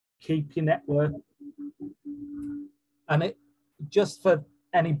keep your network. And it, just for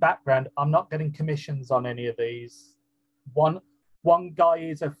any background, I'm not getting commissions on any of these. One guy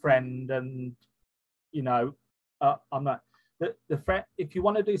is a friend, and you know, I'm not the friend. If you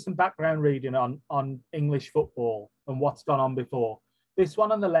want to do some background reading on English football and what's gone on before, this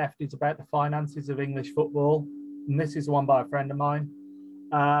one on the left is about the finances of English football, and this is one by a friend of mine.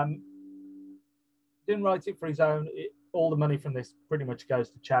 Didn't write it for his own. All the money from this pretty much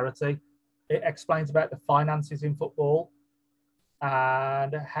goes to charity. It explains about the finances in football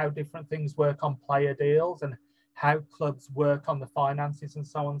and how different things work on player deals and how clubs work on the finances and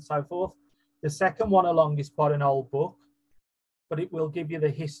so on and so forth. The second one along is quite an old book, but it will give you the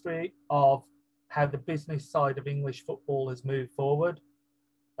history of how the business side of English football has moved forward.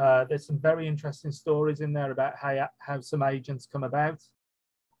 There's some very interesting stories in there about how some agents come about.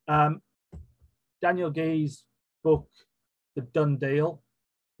 Daniel Gee's book, The Done Deal,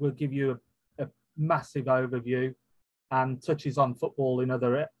 will give you a massive overview and touches on football in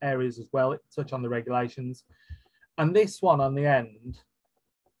other areas as well. It touches on the regulations. And this one on the end,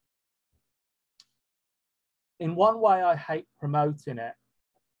 in one way, I hate promoting it.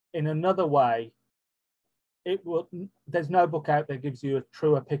 In another way, there's no book out there that gives you a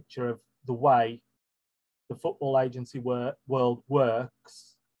truer picture of the way the football agency world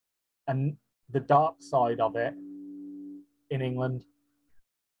works and the dark side of it in England.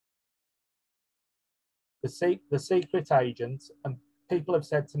 The secret agent, and people have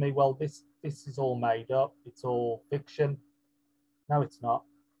said to me, well, this is all made up, it's all fiction. No, it's not.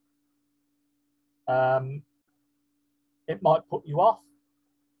 It might put you off.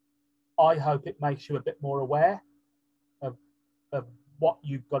 I hope it makes you a bit more aware of what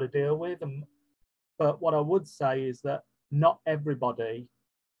you've got to deal with. But what I would say is that not everybody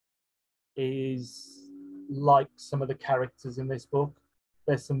is like some of the characters in this book.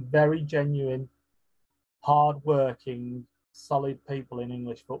 There's some very genuine, hard-working, solid people in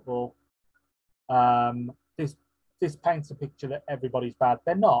English football. This paints a picture that everybody's bad.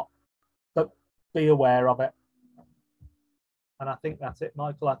 They're not, but be aware of it. And I think that's it,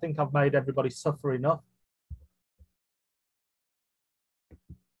 Michael. I think I've made everybody suffer enough.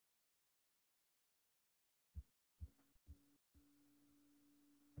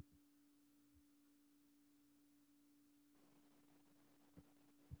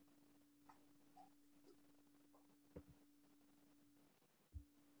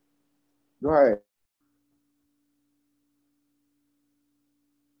 Go ahead.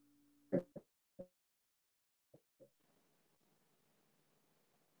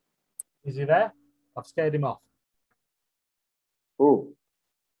 Is he there? I've scared him off. Who?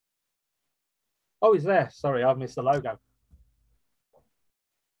 Oh, he's there. Sorry, I've missed the logo.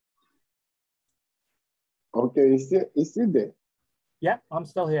 Okay, he's still there. Yeah, I'm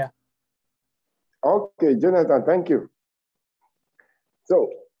still here. Okay, Jonathan, thank you. So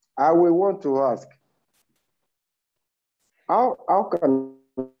I will want to ask, how can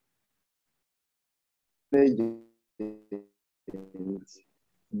an agent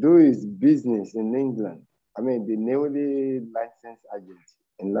do his business in England? I mean, the newly licensed agents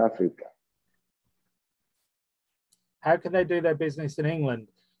in Africa. How can they do their business in England?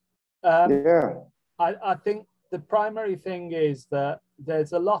 Yeah. I think the primary thing is that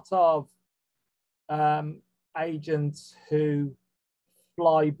there's a lot of agents who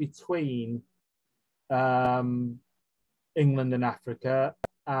fly between England and Africa,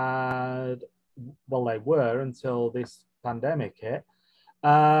 and well, they were until this pandemic hit.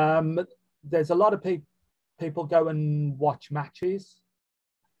 There's a lot of people go and watch matches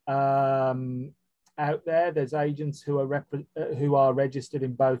out there. There's agents who are registered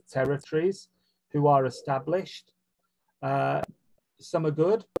in both territories, who are established. Some are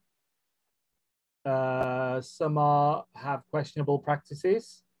good. Some have questionable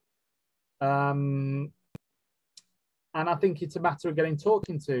practices. And I think it's a matter of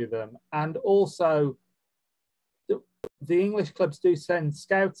talking to them. And also, the English clubs do send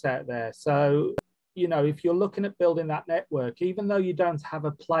scouts out there. So, you know, if you're looking at building that network, even though you don't have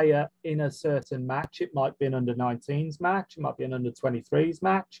a player in a certain match, it might be an under-19s match, it might be an under-23s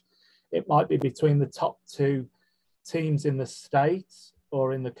match, it might be between the top two teams in the state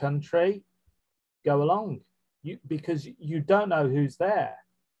or in the country, go along. Because you don't know who's there,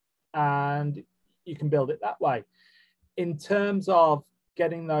 and you can build it that way. In terms of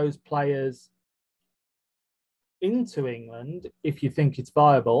getting those players into England, if you think it's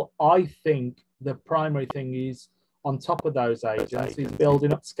viable, I think the primary thing is, on top of those agents, is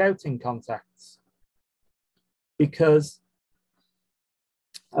building up scouting contacts. Because,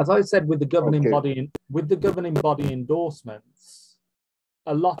 as I said, with the governing body endorsements,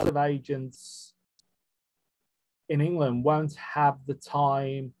 a lot of agents in England won't have the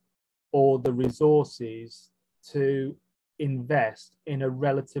time or the resources to invest in a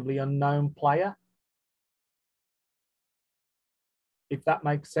relatively unknown player, if that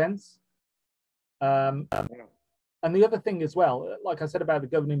makes sense. And the other thing as well, like I said about the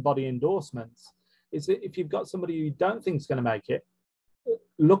governing body endorsements, is that if you've got somebody you don't think is going to make it,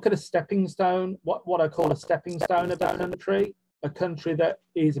 look at a stepping stone, what I call a stepping stone of a country that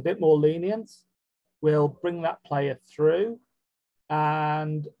is a bit more lenient, will bring that player through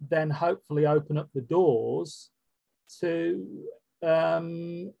and then hopefully open up the doors to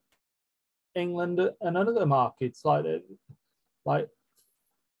England and other markets. Like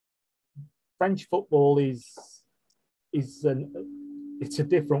French football it's a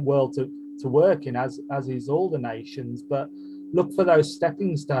different world to work in, as is all the nations, but look for those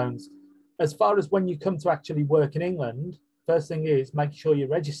stepping stones. As far as when you come to actually work in England, first thing is make sure you're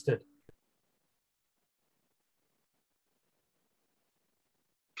registered.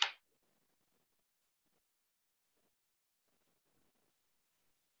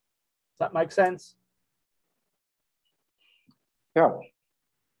 Does that make sense? Yeah.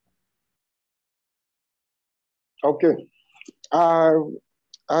 Okay.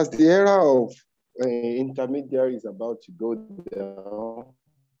 As the era of intermediary is about to go down,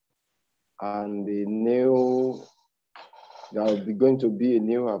 and there will be going to be a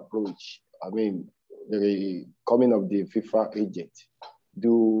new approach. I mean, the coming of the FIFA agent.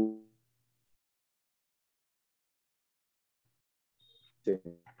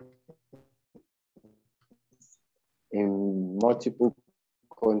 In multiple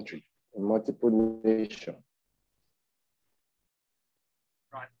countries, in multiple nations.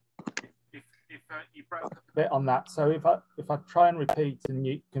 Right. If you broke up a bit on that, so if I try and repeat and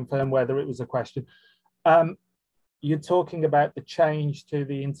you confirm whether it was a question, you're talking about the change to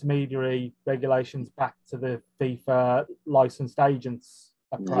the intermediary regulations back to the FIFA licensed agents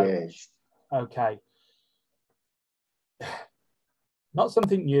approach. Yes. Okay. Not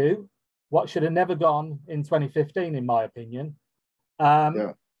something new. What should have never gone in 2015, in my opinion.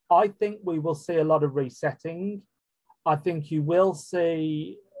 Yeah. I think we will see a lot of resetting. I think you will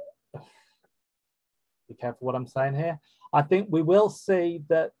see, be careful what I'm saying here. I think we will see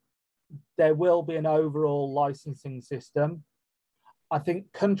that there will be an overall licensing system. I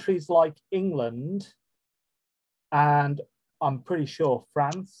think countries like England, and I'm pretty sure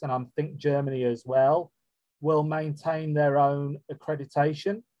France, and I think Germany as well, will maintain their own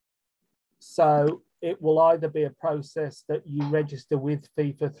accreditation. So it will either be a process that you register with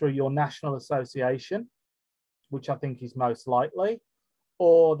FIFA through your national association, which I think is most likely,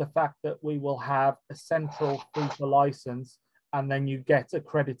 or the fact that we will have a central FIFA license and then you get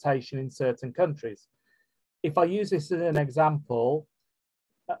accreditation in certain countries. If I use this as an example,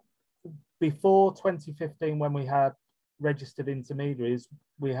 before 2015, when we had registered intermediaries,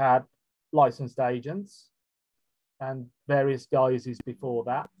 we had licensed agents and various guises before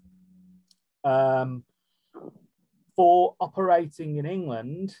that. For operating in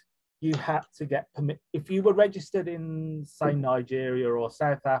England, you had to get permit. If you were registered in, say, Nigeria or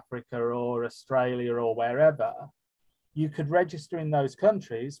South Africa or Australia or wherever, you could register in those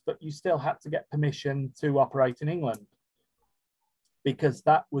countries, but you still had to get permission to operate in England, because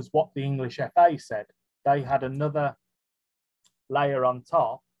that was what the English FA said. They had another layer on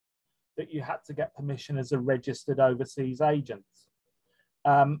top that you had to get permission as a registered overseas agent.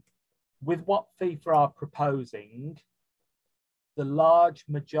 With what FIFA are proposing, the large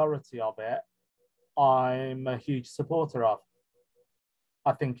majority of it, I'm a huge supporter of.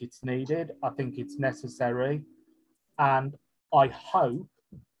 I think it's needed. I think it's necessary. And I hope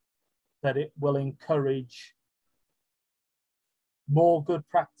that it will encourage more good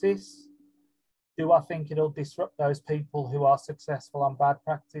practice. Do I think it'll disrupt those people who are successful on bad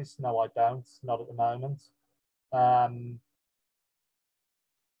practice? No, I don't. Not at the moment.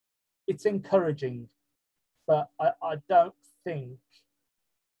 It's encouraging, but I don't think,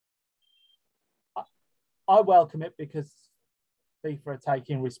 I welcome it because FIFA are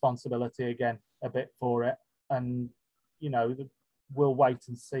taking responsibility again a bit for it. And, you know, we'll wait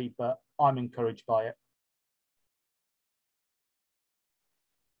and see, but I'm encouraged by it.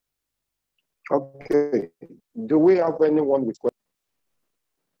 Okay. Do we have anyone with questions?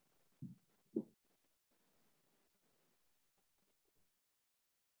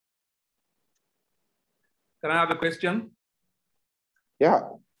 Can I have a question? Yeah.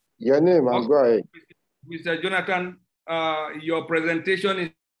 Your name, and go ahead. Mr. Jonathan, your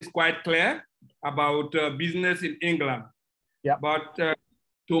presentation is quite clear about business in England. Yeah. But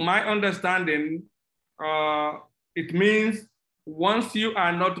to my understanding, it means once you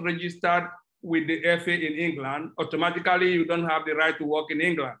are not registered with the FA in England, automatically you don't have the right to work in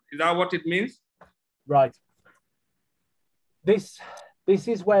England. Is that what it means? Right. This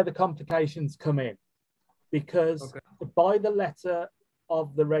is where the complications come in, because by the letter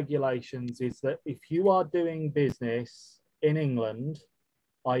of the regulations is that if you are doing business in England,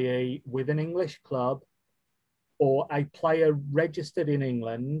 i.e. with an English club or a player registered in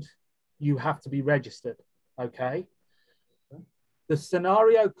England, you have to be registered, okay? The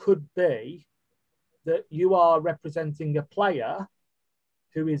scenario could be that you are representing a player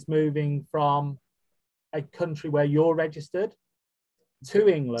who is moving from a country where you're registered to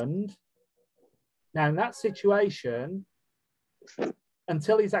England. Now, in that situation,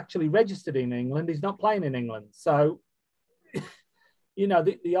 until he's actually registered in England, he's not playing in England. So, you know,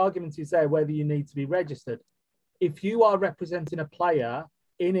 the argument is there whether you need to be registered. If you are representing a player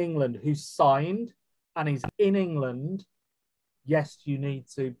in England who's signed and is in England, yes, you need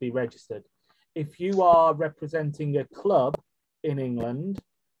to be registered. If you are representing a club in England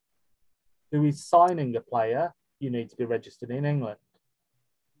who is signing a player, you need to be registered in England.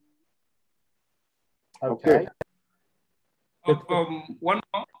 Okay. One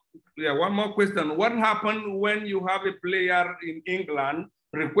more question. What happened when you have a player in England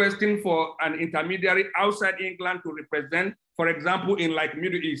requesting for an intermediary outside England to represent, for example, in like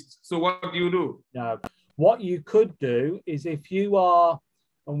Middle East? So what do you do? No. What you could do is if you are,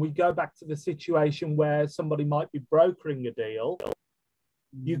 and we go back to the situation where somebody might be brokering a deal,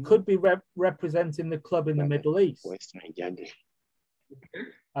 you could be representing the club in the Middle East.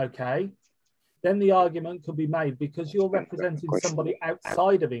 Okay. Then the argument could be made because you're representing somebody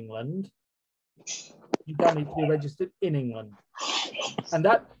outside of England, you don't need to be registered in England. And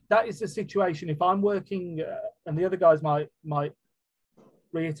that is the situation. If I'm working, and the other guys might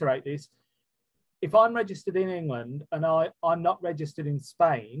reiterate this, if I'm registered in England and I'm not registered in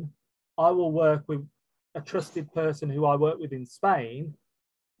Spain, I will work with a trusted person who I work with in Spain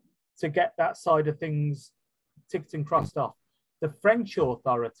to get that side of things ticked and crossed off. The French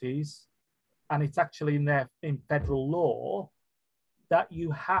authorities, and it's actually in federal law, that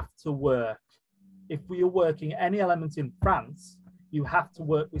you have to work. If we are working any element in France, you have to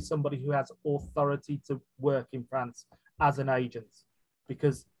work with somebody who has authority to work in France as an agent,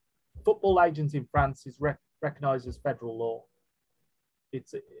 because football agent in France is recognized as federal law.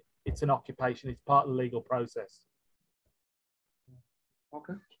 It's an occupation. It's part of the legal process.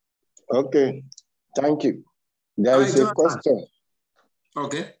 Okay. Okay. Thank you. There is a question.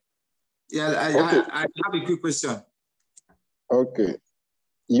 Okay. Yeah, I have a quick question. Okay.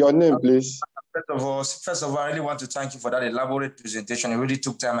 Your name, please. First of all, I really want to thank you for that elaborate presentation. It really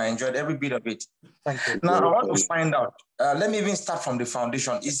took time. I enjoyed every bit of it. Thank you. Now, I want to find out. Let me even start from the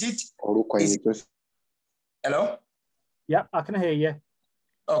foundation. Hello? Yeah, I can hear you.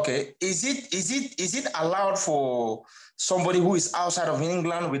 Okay. Is it allowed for somebody who is outside of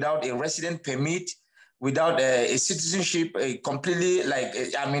England without a resident permit, without a citizenship, completely like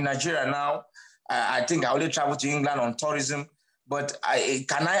I'm in Nigeria now? I think I only travel to England on tourism. But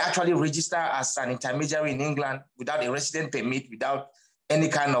can I actually register as an intermediary in England without a resident permit, without any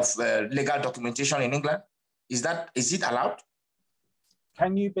kind of legal documentation in England? Is it allowed?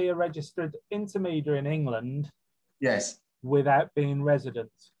 Can you be a registered intermediary in England? Yes. Without being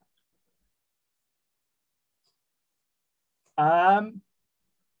resident? I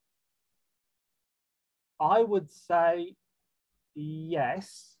would say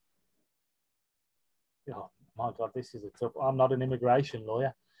yes. Oh, my God, this is a tough. I'm not an immigration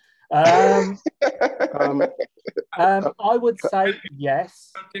lawyer. I would say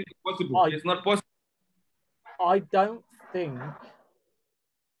yes. It's not possible. I don't think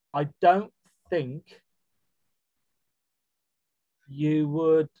you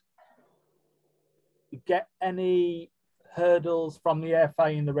would get any hurdles from the FA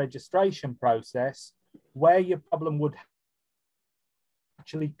in the registration process where your problem would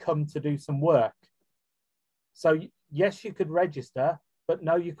actually come to do some work. So yes, you could register, but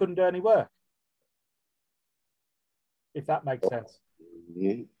no, you couldn't do any work. If that makes sense.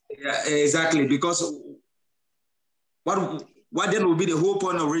 Yeah, exactly. Because what then will be the whole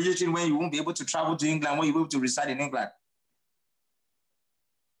point of registering when you won't be able to travel to England, when you're able to reside in England?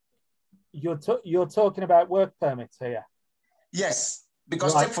 You're talking about work permits here. Yes,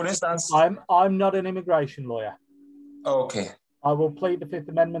 because right. Take for instance, I'm not an immigration lawyer. Okay. I will plead the Fifth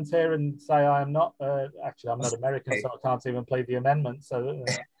Amendment here and say I am not. Actually, I'm not American, so I can't even plead the amendment. So.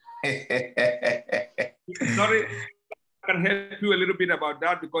 Sorry, I can help you a little bit about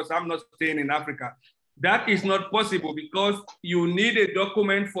that because I'm not staying in Africa. That is not possible because you need a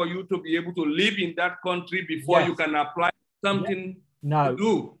document for you to be able to live in that country before you can apply something no, to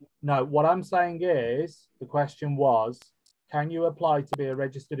do. No, what I'm saying is, the question was, can you apply to be a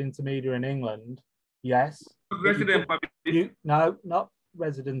registered intermediary in England? Yes. Resident No, not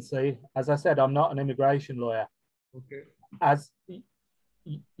residency. As I said, I'm not an immigration lawyer. Okay. As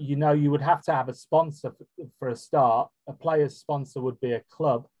you know, you would have to have a sponsor for a start. A player's sponsor would be a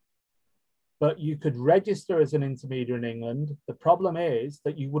club, but you could register as an intermediary in England. The problem is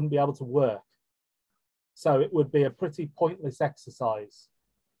that you wouldn't be able to work. So it would be a pretty pointless exercise.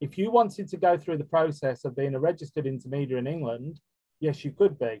 If you wanted to go through the process of being a registered intermediary in England, yes, you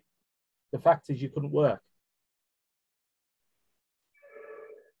could be. The fact is you couldn't work.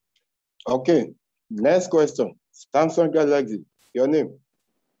 Okay, next question. Samsung Galaxy, your name?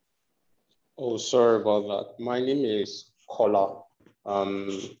 Oh, sorry about that. My name is Kola. I'm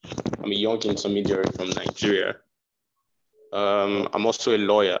a young intermediary from Nigeria. I'm also a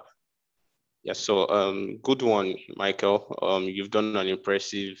lawyer. Yeah, so good one, Michael. You've done an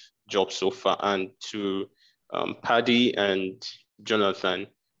impressive job so far. And to Paddy and Jonathan,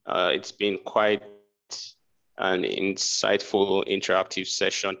 it's been quite an insightful, interactive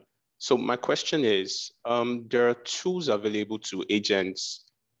session. So my question is, there are tools available to agents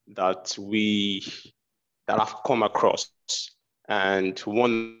that I've come across. And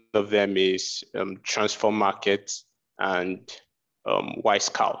one of them is Transfer Market and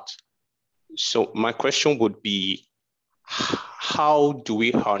Y-Scout. So my question would be, how do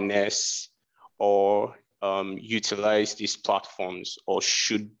we harness or utilize these platforms, or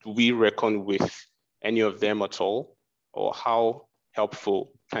should we reckon with any of them at all, or how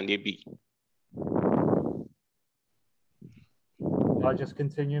helpful can they be? Can I just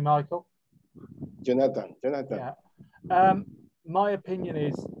continue, Michael? Jonathan. Yeah. My opinion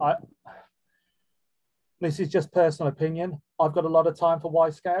is, this is just personal opinion. I've got a lot of time for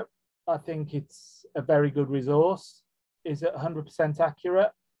Y-Scout. I think it's a very good resource. Is it 100%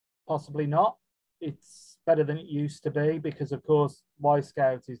 accurate? Possibly not. It's better than it used to be because, of course,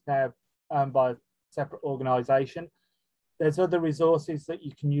 Y-Scout is now owned by a separate organization. There's other resources that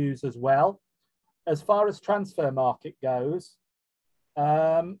you can use as well. As far as Transfer Market goes,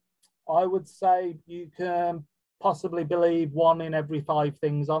 I would say you can possibly believe 1 in every 5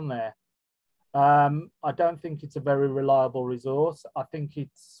 things on there. I don't think it's a very reliable resource. I think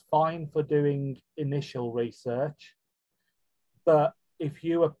it's fine for doing initial research, but if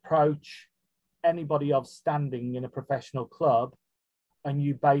you approach anybody of standing in a professional club and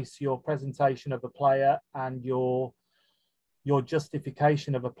you base your presentation of a player and your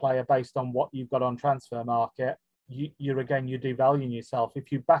justification of a player based on what you've got on Transfer Market, you're devaluing yourself.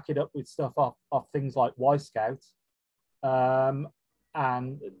 If you back it up with stuff off things like Y-Scout,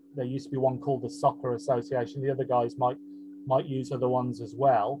 and there used to be one called the Soccer Association, the other guys might use other ones as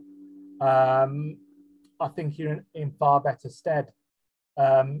well, I think you're in far better stead.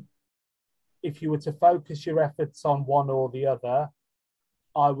 If you were to focus your efforts on one or the other,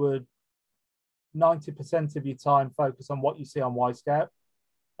 I would 90% of your time focus on what you see on Y-Scout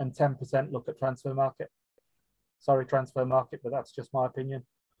and 10% look at Transfer Market. Sorry, Transfer Market, but that's just my opinion.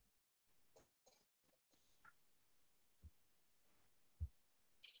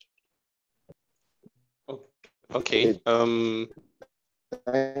 Okay.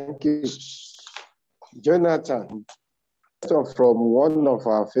 Thank you. Jonathan, from one of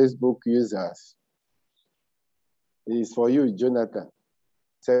our Facebook users is for you, Jonathan.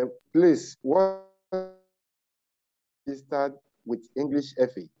 So please, what registered with English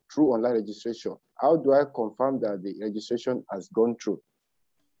FA through online registration? How do I confirm that the registration has gone through?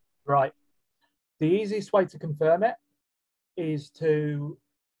 Right. The easiest way to confirm it is to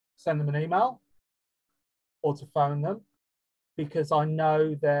send them an email or to phone them, because I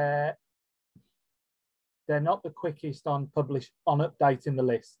know they're not the quickest on updating the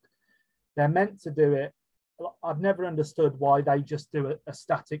list. They're meant to do it. I've never understood why they just do a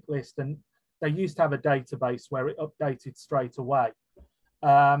static list, and they used to have a database where it updated straight away.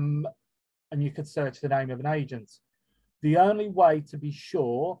 And you could search the name of an agent. The only way to be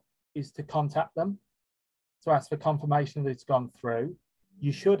sure is to contact them to ask for confirmation that it's gone through.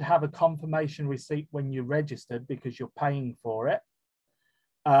 You should have a confirmation receipt when you're registered because you're paying for it.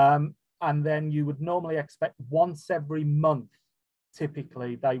 And then you would normally expect once every month,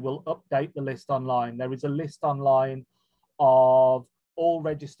 typically, they will update the list online. There is a list online of all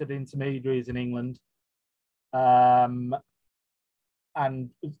registered intermediaries in England, and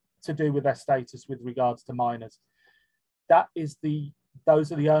to do with their status with regards to minors.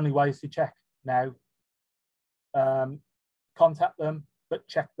 Those are the only ways to check now. Contact them, but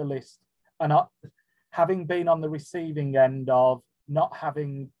check the list. And having been on the receiving end of not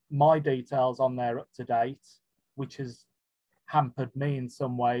having my details on there up to date, which has hampered me in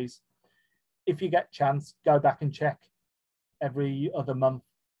some ways. If you get a chance, go back and check every other month,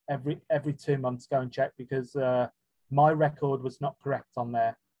 every 2 months, go and check, because my record was not correct on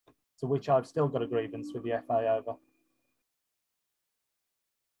there, to which I've still got a grievance with the FA over.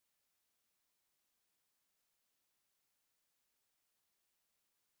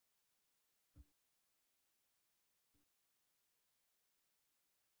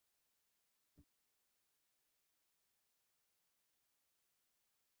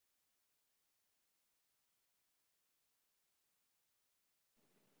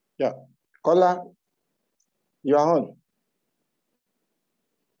 Yeah, Kola, you are on.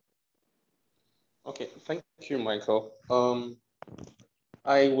 Okay, thank you, Michael.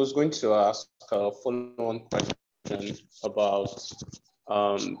 I was going to ask a follow-on question about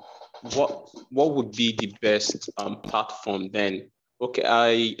what would be the best platform then?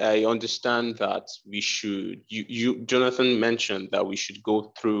 Okay, I understand that we should, Jonathan mentioned that we should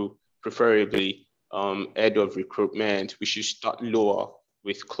go through preferably head of recruitment. We should start lower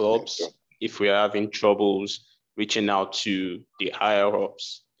with clubs if we're having troubles reaching out to the higher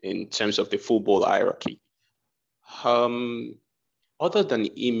ups in terms of the football hierarchy. Other than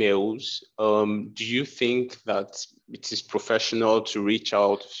emails, do you think that it is professional to reach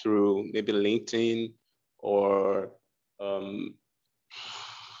out through maybe LinkedIn or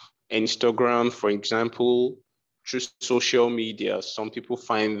Instagram, for example, through social media? Some people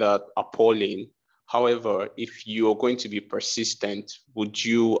find that appalling. However, if you're going to be persistent, would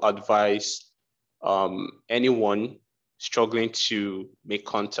you advise anyone struggling to make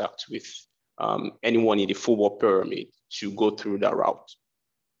contact with anyone in the football pyramid to go through that route?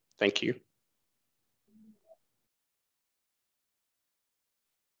 Thank you.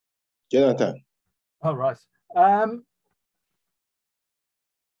 Jonathan. All right.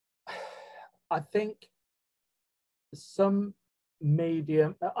 I think some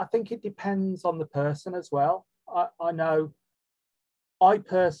medium, I think it depends on the person as well. I know I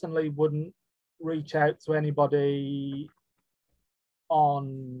personally wouldn't reach out to anybody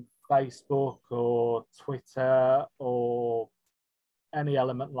on Facebook or Twitter or any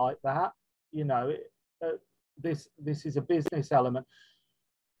element like that. You know, this is a business element.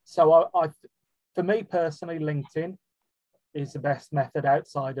 So for me personally, LinkedIn is the best method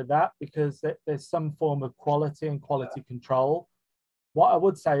outside of that, because there's some form of quality and quality control. What I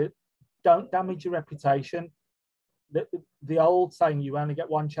would say, don't damage your reputation. The old saying, you only get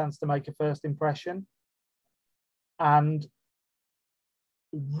one chance to make a first impression, and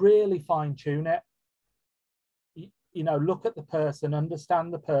really fine tune it. You know, look at the person,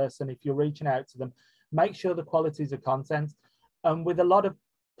 understand the person. If you're reaching out to them, make sure the qualities of content. And with a lot of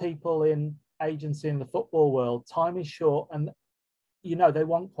people in agency in the football world, time is short, and you know, they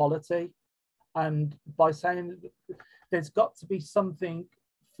want quality. And by saying there's got to be something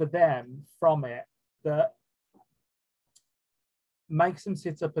for them from it that makes them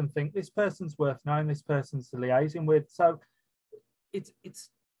sit up and think, this person's worth knowing, this person's liaising with. So it's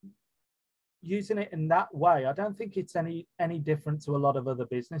using it in that way. I don't think it's any different to a lot of other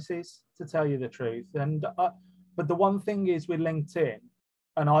businesses, to tell you the truth. And but the one thing is with LinkedIn,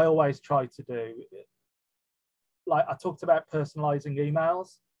 and I always try to do, like I talked about personalizing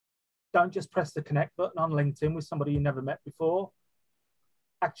emails, don't just press the connect button on LinkedIn with somebody you never met before.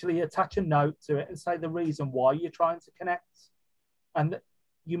 Actually attach a note to it and say the reason why you're trying to connect, and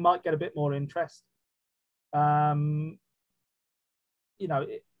you might get a bit more interest. You know,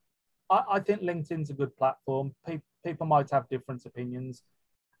 I think LinkedIn's a good platform. People might have different opinions.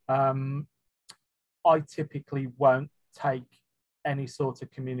 I typically won't take any sort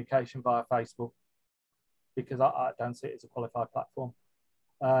of communication via Facebook, because I don't see it as a qualified platform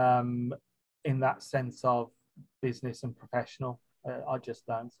in that sense of business and professional. I just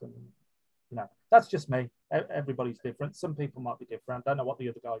don't. And, you know, that's just me. Everybody's different. Some people might be different. I don't know what the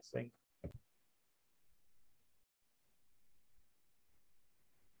other guys think.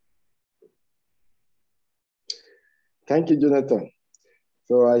 Thank you, Jonathan.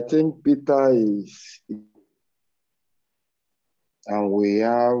 So I think Peter is, and we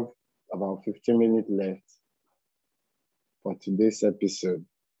have about 15 minutes left for today's episode.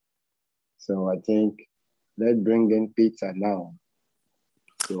 So I think let's bring in Peter now.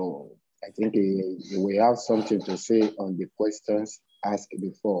 So I think we have something to say on the questions asked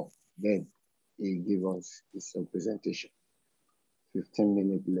before. Then he give us his presentation. 15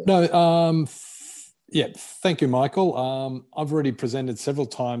 minutes left. No, yeah, thank you, Michael. I've already presented several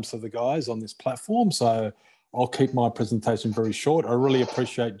times to the guys on this platform, so I'll keep my presentation very short. I really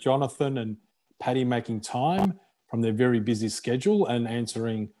appreciate Jonathan and Paddy making time from their very busy schedule and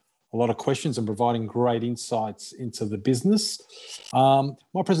answering a lot of questions and providing great insights into the business.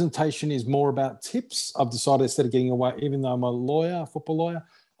 My presentation is more about tips. I've decided instead of getting away, even though I'm a lawyer, a football lawyer,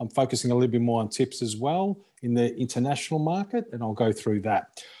 I'm focusing a little bit more on tips as well in the international market, and I'll go through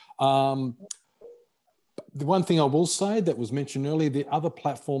that. The one thing I will say that was mentioned earlier, the other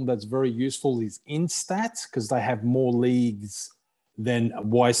platform that's very useful is Instat, because they have more leagues than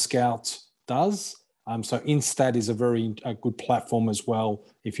Y-Scout does. So Instat is a good platform as well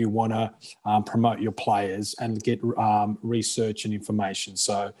if you want to promote your players and get research and information.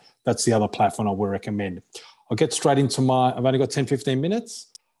 So that's the other platform I would recommend. I'll get straight into I've only got 10, 15 minutes.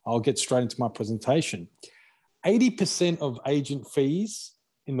 I'll get straight into my presentation. 80% of agent fees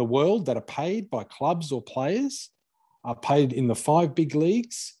in the world that are paid by clubs or players are paid in the 5 big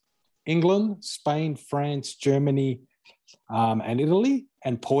leagues: England, Spain, France, Germany, and Italy,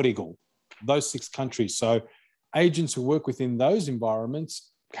 and Portugal, those 6 countries. So agents who work within those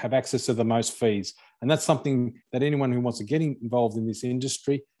environments have access to the most fees. And that's something that anyone who wants to get involved in this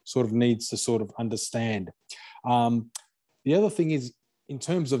industry sort of needs to sort of understand. The other thing is, in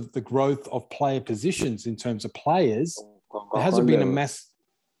terms of the growth of player positions, in terms of players, there hasn't been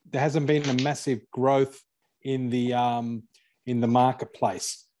a massive growth in the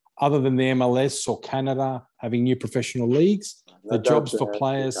marketplace. Other than the MLS or Canada having new professional leagues, the jobs for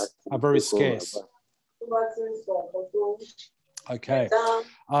players are very scarce. Okay.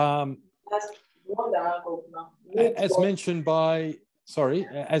 As mentioned by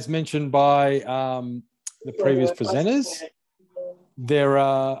the previous presenters,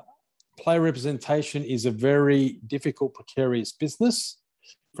 player representation is a very difficult, precarious business.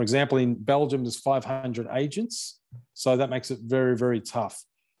 For example, in Belgium, there's 500 agents, so that makes it very, very tough.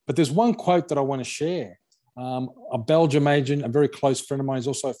 But there's one quote that I want to share. A Belgium agent, a very close friend of mine, is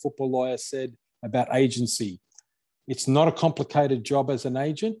also a football lawyer, said about agency: it's not a complicated job as an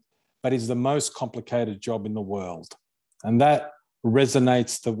agent, but it's the most complicated job in the world. And that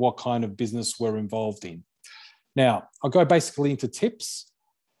resonates to what kind of business we're involved in. Now, I'll go basically into tips.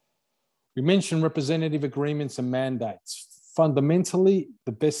 We mentioned representative agreements and mandates. Fundamentally,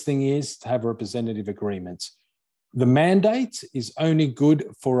 the best thing is to have a representative agreement. The mandate is only good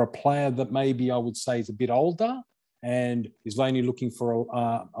for a player that maybe I would say is a bit older and is only looking for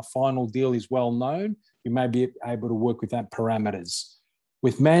a final deal, is well known. You may be able to work with that parameters.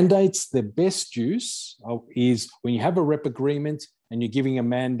 With mandates, the best use is when you have a rep agreement and you're giving a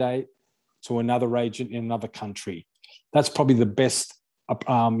mandate to another agent in another country. That's probably the best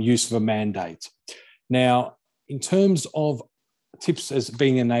use of a mandate. Now, in terms of tips as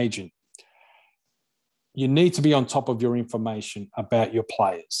being an agent, you need to be on top of your information about your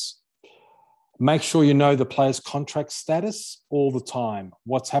players. Make sure you know the player's contract status all the time.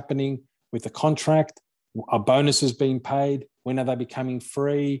 What's happening with the contract? Are bonuses being paid? When are they becoming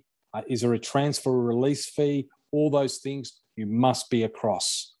free? Is there a transfer or release fee? All those things you must be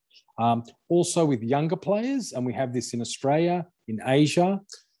across. Also with younger players, and we have this in Australia, in Asia,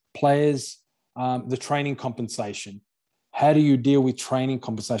 players, the training compensation. How do you deal with training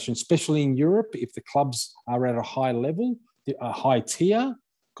compensation, especially in Europe, if the clubs are at a high level, a high tier,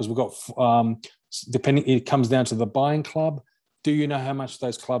 because we've got, depending, it comes down to the buying club. Do you know how much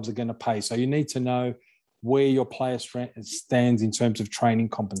those clubs are going to pay? So you need to know where your player stands in terms of training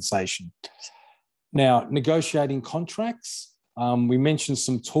compensation. Now, negotiating contracts. We mentioned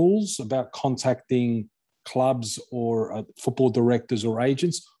some tools about contacting clubs or football directors or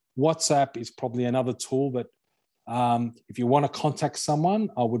agents. WhatsApp is probably another tool that if you want to contact someone,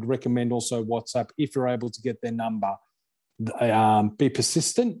 I would recommend also WhatsApp if you're able to get their number. Be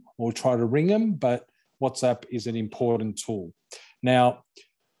persistent or try to ring them, but WhatsApp is an important tool. Now,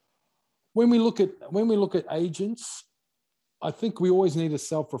 when we look at agents, I think we always need to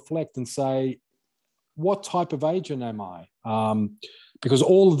self-reflect and say, what type of agent am I? Because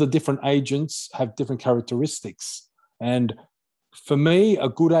all of the different agents have different characteristics. And for me, a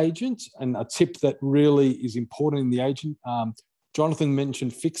good agent, and a tip that really is important in the agent, Jonathan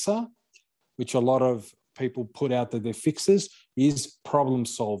mentioned fixer, which a lot of people put out that they're fixers, is problem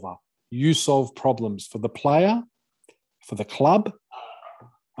solver. You solve problems for the player, for the club,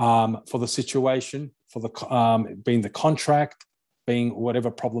 for the situation, for the being the contract, being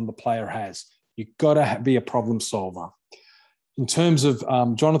whatever problem the player has. You've got to be a problem solver. In terms of,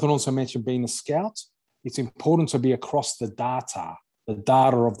 Jonathan also mentioned being a scout, it's important to be across the data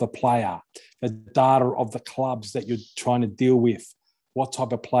of the player, the data of the clubs that you're trying to deal with. What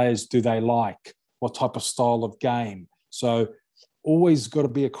type of players do they like? What type of style of game? So always got to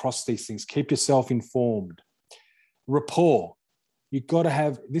be across these things. Keep yourself informed. Rapport. You've got to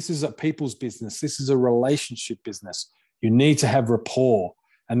have, this is a people's business. This is a relationship business. You need to have rapport.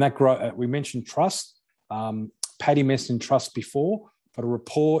 And that we mentioned trust. Paddy mentioned trust before, but a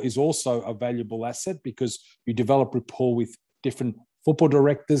rapport is also a valuable asset because you develop rapport with different football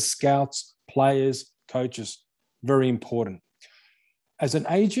directors, scouts, players, coaches. Very important. As an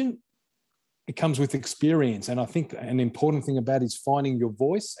agent, it comes with experience. And I think an important thing about it is finding your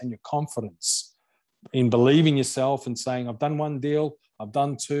voice and your confidence in believing yourself and saying, I've done one deal, I've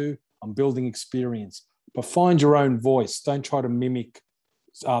done two, I'm building experience. But find your own voice. Don't try to mimic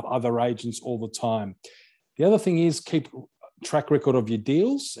other agents all the time. The other thing is keep track record of your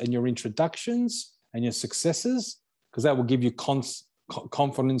deals and your introductions and your successes, because that will give you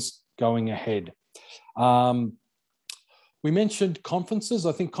confidence going ahead. We mentioned conferences.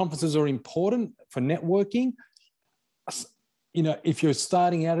 I think conferences are important for networking. You know, if you're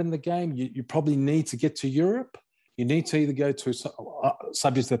starting out in the game, you probably need to get to Europe. You need to either go to,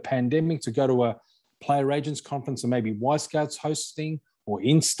 subject to the pandemic, to go to a player agents conference, or maybe Y-Scouts hosting, or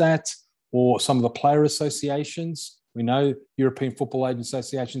Instat, or some of the player associations. We know European Football Agent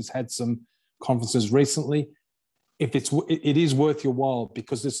Associations had some conferences recently. It is worth your while,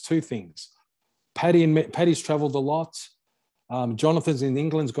 because there's two things. Paddy's traveled a lot. Jonathan's in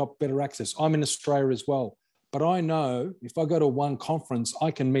England's got better access. I'm in Australia as well. But I know if I go to one conference,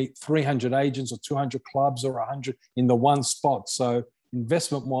 I can meet 300 agents or 200 clubs or 100 in the one spot. So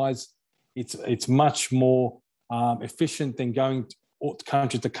investment-wise, it's much more efficient than going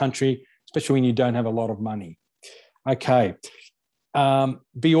country to country, especially when you don't have a lot of money. Okay.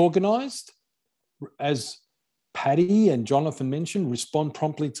 Be organised. As Paddy and Jonathan mentioned, respond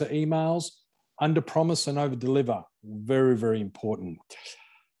promptly to emails, under promise and over deliver. Very, very important.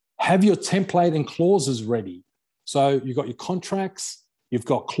 Have your template and clauses ready. So you've got your contracts, you've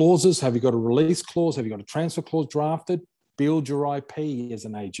got clauses. Have you got a release clause? Have you got a transfer clause drafted? Build your IP as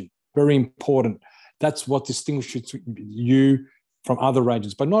an agent. Very important. That's what distinguishes you from other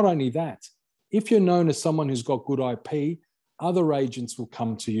agents. But not only that, if you're known as someone who's got good IP, other agents will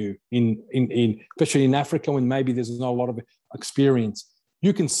come to you, especially in Africa when maybe there's not a lot of experience.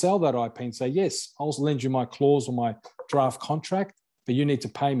 You can sell that IP and say, yes, I'll lend you my clause or my draft contract, but you need to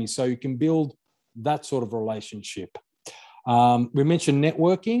pay me. So you can build that sort of relationship. We mentioned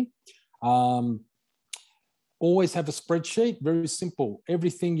networking. Always have a spreadsheet, very simple.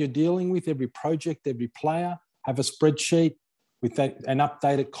 Everything you're dealing with, every project, every player, have a spreadsheet with that and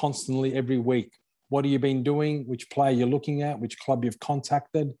update it constantly every week. What have you been doing? Which player you're looking at? Which club you've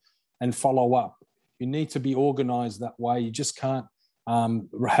contacted? And follow up. You need to be organized that way. You just can't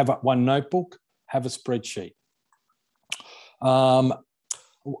have one notebook, have a spreadsheet.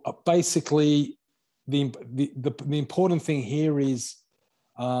 Basically, the important thing here is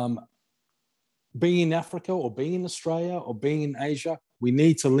being in Africa or being in Australia or being in Asia, we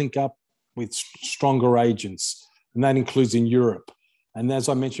need to link up with stronger agents, and that includes in Europe. And as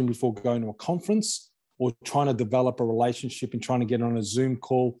I mentioned before, going to a conference or trying to develop a relationship and trying to get on a Zoom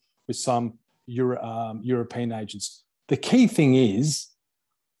call with some European agents. The key thing is,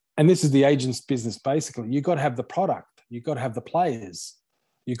 and this is the agent's business basically, you've got to have the product, you've got to have the players,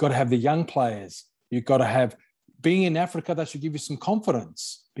 you've got to have the young players, you've got to have, being in Africa, that should give you some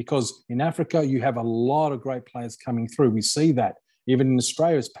confidence, because in Africa, you have a lot of great players coming through. We see that. Even in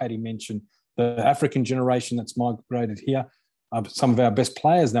Australia, as Paddy mentioned, the African generation that's migrated here, some of our best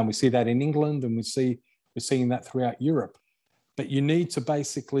players now. We see that in England, and we're seeing that throughout Europe. But you need to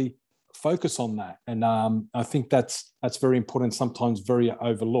basically focus on that. And I think that's very important, sometimes very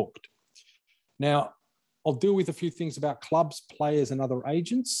overlooked. Now, I'll deal with a few things about clubs, players, and other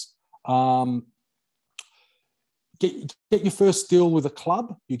agents. Get your first deal with a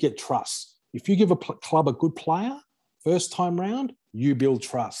club, you get trust. If you give a club a good player, first time round, you build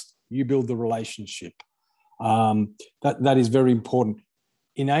trust. You build the relationship. That is very important.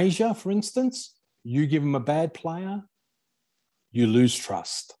 In Asia, for instance, you give them a bad player, you lose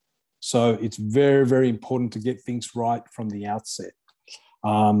trust. So it's very, very important to get things right from the outset.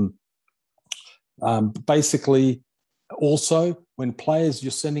 Basically, also, when players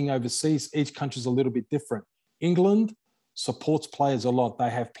you're sending overseas, each country is a little bit different. England supports players a lot.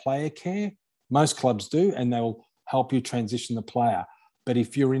 They have player care. Most clubs do, and they'll help you transition the player. But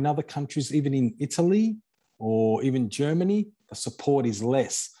if you're in other countries, even in Italy or even Germany, the support is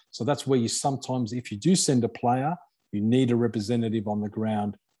less. So that's where you sometimes, if you do send a player, you need a representative on the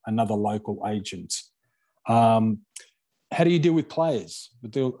ground, another local agent. How do you deal with players?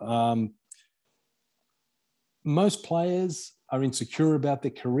 Most players are insecure about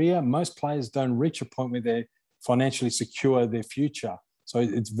their career. Most players don't reach a point where they're financially secure their future. So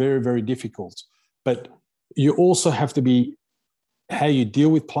it's very, very difficult. But you also have to be how you deal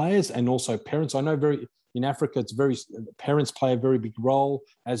with players and also parents. I know In Africa, it's parents play a very big role,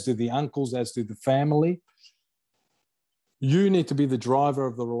 as do the uncles, as do the family. You need to be the driver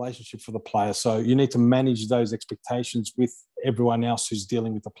of the relationship for the player. So you need to manage those expectations with everyone else who's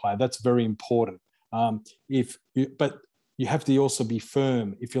dealing with the player. That's very important. But you have to also be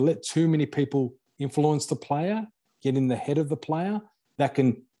firm. If you let too many people influence the player, get in the head of the player, that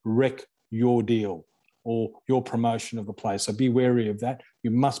can wreck your deal or your promotion of the player. So be wary of that. You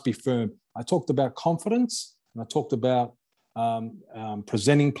must be firm. I talked about confidence and I talked about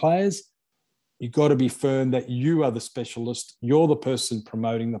presenting players. You've got to be firm that you are the specialist. You're the person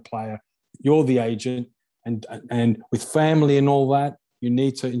promoting the player. You're the agent. And with family and all that, you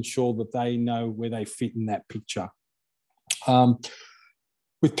need to ensure that they know where they fit in that picture.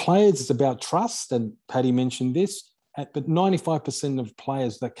 With players, it's about trust. And Paddy mentioned this. But 95% of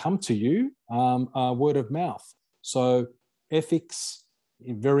players that come to you are word of mouth. So ethics,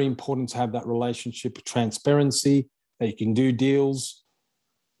 very important to have that relationship, transparency, that you can do deals,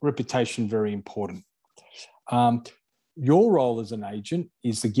 reputation, very important. Your role as an agent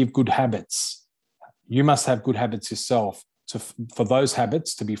is to give good habits. You must have good habits yourself for those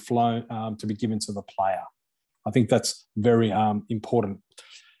habits to be given to the player. I think that's very important.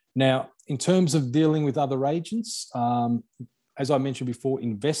 Now, in terms of dealing with other agents, as I mentioned before,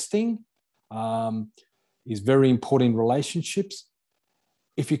 investing is very important in relationships.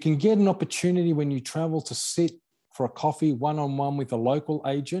 If you can get an opportunity when you travel to sit for a coffee one-on-one with a local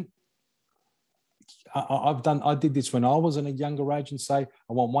agent, I did this when I was in a younger agent, say,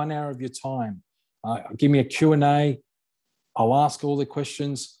 I want 1 hour of your time. Give me a Q&A. I'll ask all the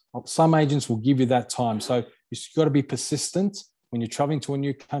questions. Some agents will give you that time. So you've got to be persistent when you're traveling to a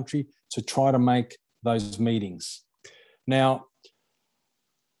new country to try to make those meetings. Now,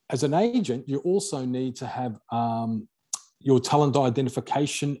 as an agent, you also need to have your talent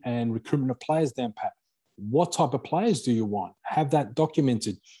identification and recruitment of players down pat. What type of players do you want? Have that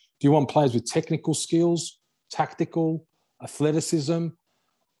documented. Do you want players with technical skills, tactical, athleticism,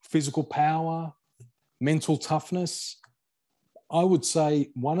 physical power, mental toughness? I would say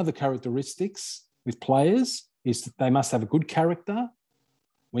one of the characteristics with players is that they must have a good character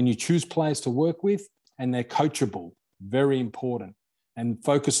when you choose players to work with, and they're coachable, very important. And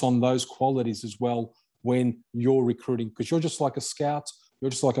focus on those qualities as well when you're recruiting, because you're just like a scout, you're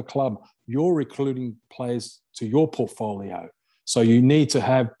just like a club. You're recruiting players to your portfolio. So you need to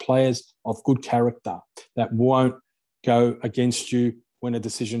have players of good character that won't go against you when a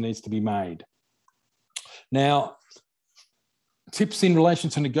decision needs to be made. Now, tips in relation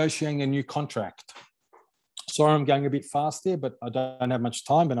to negotiating a new contract. Sorry, I'm going a bit fast here, but I don't have much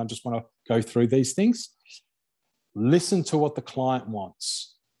time, and I just want to go through these things. Listen to what the client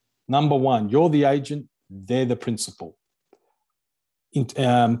wants. Number one, you're the agent, they're the principal. You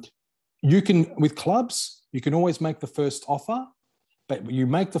can, with clubs, you can always make the first offer, but you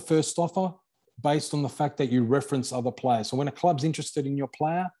make the first offer based on the fact that you reference other players. So when a club's interested in your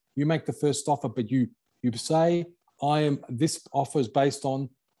player, you make the first offer, but you say, this offer is based on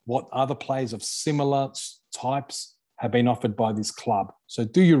what other players of similar types have been offered by this club. So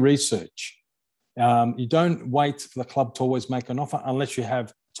do your research. You don't wait for the club to always make an offer unless you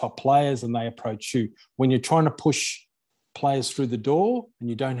have top players and they approach you. When you're trying to push players through the door and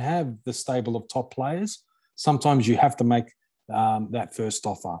you don't have the stable of top players, sometimes you have to make that first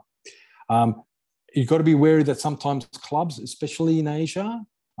offer. You've got to be wary that sometimes clubs, especially in Asia,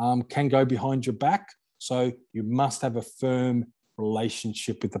 can go behind your back. So you must have a firm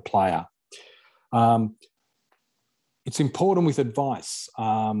relationship with the player. It's important with advice.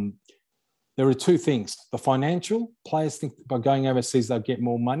 There are two things. The financial, players think by going overseas, they'll get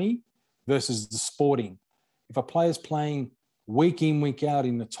more money, versus the sporting. If a player's playing week in, week out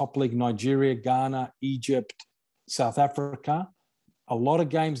in the top league, Nigeria, Ghana, Egypt, South Africa, a lot of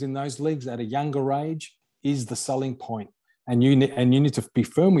games in those leagues at a younger age is the selling point. And you need to be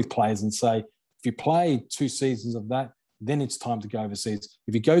firm with players and say, if you play 2 seasons of that, then it's time to go overseas.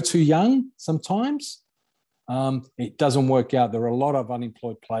 If you go too young, sometimes it doesn't work out. There are a lot of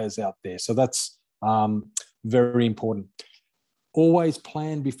unemployed players out there. So that's very important. Always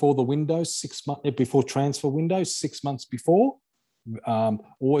plan before the window, 6 months before transfer window, 6 months before.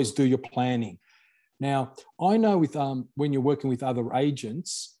 Always do your planning. Now, I know with when you're working with other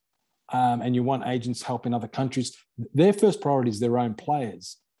agents and you want agents help in other countries, their first priority is their own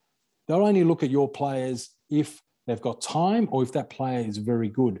players. They'll only look at your players if they've got time or if that player is very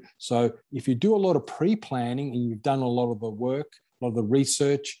good. So if you do a lot of pre-planning and you've done a lot of the work, a lot of the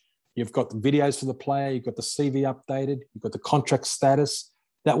research, you've got the videos for the player, you've got the CV updated, you've got the contract status,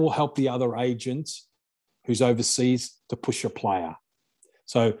 that will help the other agent who's overseas to push your player.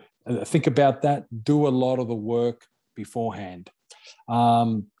 So think about that. Do a lot of the work beforehand.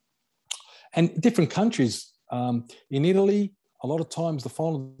 And different countries, in Italy, a lot of times the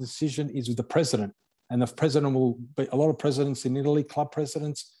final decision is with the president, and the president will be, a lot of presidents in Italy, club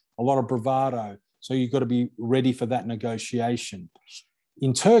presidents, a lot of bravado. So you've got to be ready for that negotiation.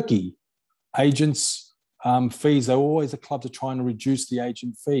 In Turkey, agents' fees, they're always, the clubs are trying to reduce the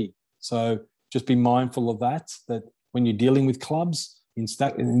agent fee. So just be mindful of that when you're dealing with clubs,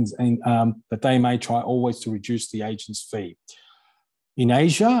 that they may try always to reduce the agent's fee. In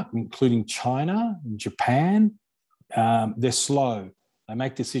Asia, including China and Japan, they're slow. They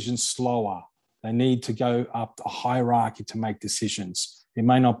make decisions slower. They need to go up a hierarchy to make decisions. It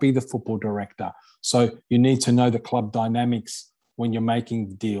may not be the football director. So you need to know the club dynamics when you're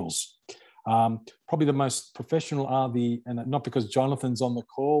making deals. Probably the most professional are and not because Jonathan's on the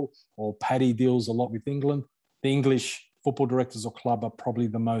call or Paddy deals a lot with England, the English football directors or club are probably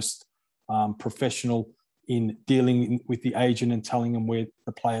the most professional in dealing with the agent and telling them where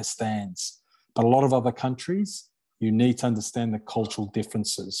the player stands. But a lot of other countries, you need to understand the cultural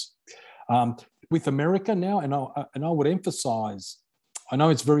differences. With America now, and I would emphasize, I know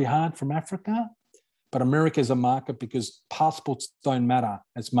it's very hard from Africa, but America is a market because passports don't matter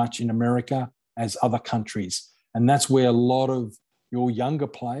as much in America as other countries. And that's where a lot of your younger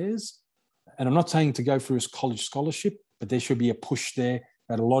players, and I'm not saying to go through a college scholarship, but there should be a push there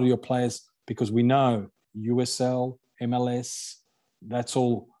that a lot of your players, because we know USL, MLS, that's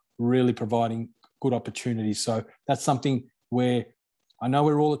all really providing good opportunities. So that's something where I know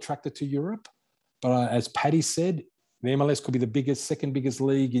we're all attracted to Europe, but as Paddy said, the MLS could be the biggest, second biggest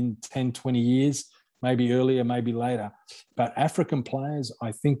league in 10, 20 years, maybe earlier, maybe later. But African players,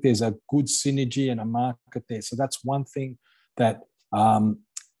 I think there's a good synergy and a market there. So that's one thing that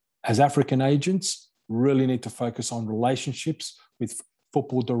as African agents really need to focus on relationships with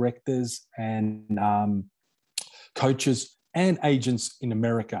football directors and coaches and agents in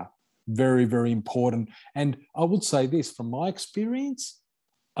America. Very, very important. And I would say this, from my experience,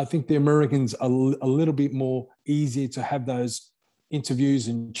 I think the Americans are a little bit more easier to have those interviews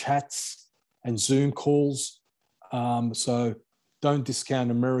and chats and Zoom calls. So don't discount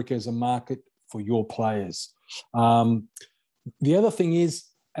America as a market for your players. The other thing is,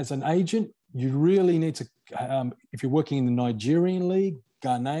 as an agent, you really need to, if you're working in the Nigerian league,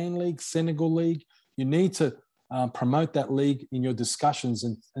 Ghanaian league, Senegal league, you need to promote that league in your discussions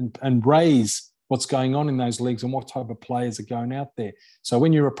and raise what's going on in those leagues and what type of players are going out there. So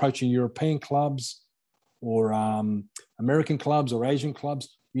when you're approaching European clubs or American clubs or Asian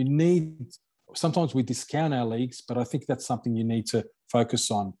clubs, you need, sometimes we discount our leagues, but I think that's something you need to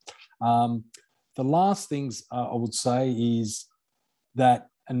focus on. The last things I would say is that,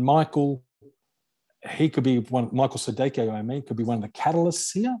 and Michael, he could be Michael Sodeke, could be one of the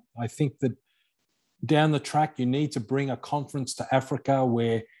catalysts here. I think that down the track, you need to bring a conference to Africa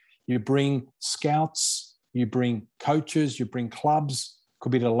where you bring scouts, you bring coaches, you bring clubs,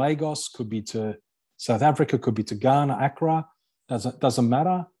 could be to Lagos, could be to South Africa, could be to Ghana, Accra, doesn't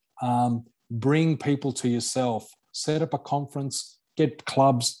matter. Bring people to yourself, set up a conference, get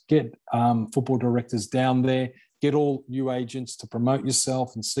clubs, get football directors down there, get all you agents to promote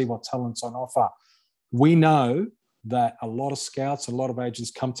yourself and see what talent's on offer. We know that a lot of scouts, a lot of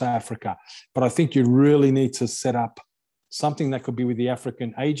agents come to Africa, but I think you really need to set up something that could be with the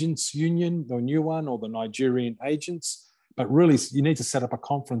African Agents Union, the new one, or the Nigerian agents, but really you need to set up a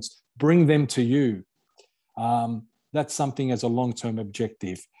conference, bring them to you. That's something as a long-term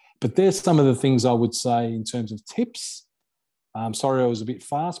objective. But there's some of the things I would say in terms of tips. I'm sorry I was a bit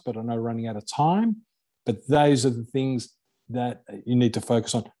fast, but I know running out of time. But those are the things that you need to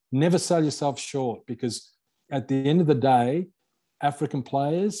focus on. Never sell yourself short, because at the end of the day, African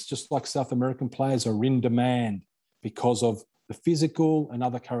players, just like South American players, are in demand because of the physical and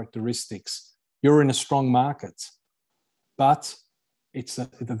other characteristics. You're in a strong market. But it's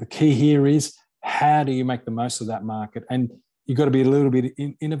the key here is, how do you make the most of that market? And you've got to be a little bit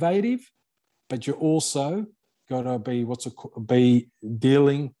innovative, but you also got to be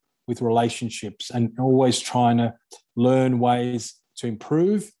dealing with relationships and always trying to learn ways to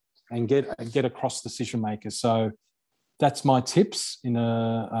improve and get across decision makers. So that's my tips in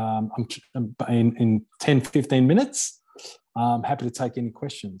 10, 15 minutes. I'm happy to take any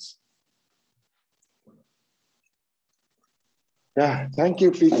questions. Yeah, thank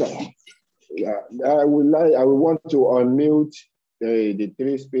you, Peter. Yeah, I would want to unmute the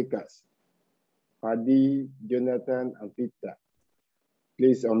three speakers, Paddy, Jonathan, and Peter.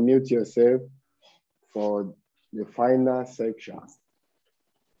 Please unmute yourself for the final section.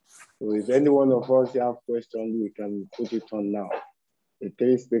 So if any one of us have questions, we can put it on now. The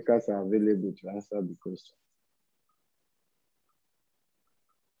 3 speakers are available to answer the question.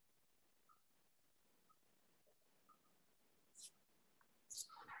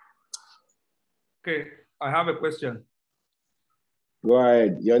 Okay, I have a question. Go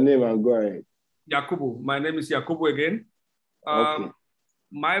ahead. Your name and go ahead. Yakubu. My name is Yakubu again. Okay.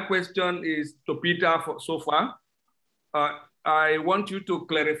 My question is to Peter so far. I want you to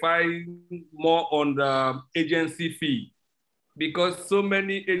clarify more on the agency fee, because so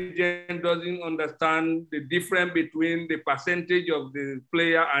many agents doesn't understand the difference between the percentage of the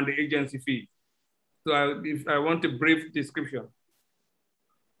player and the agency fee. So if I want a brief description.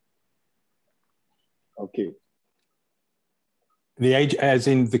 Okay. The age, as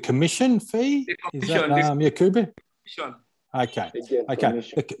in the commission fee? The Is that commission, Yakubu? commission. Okay. Agent Okay.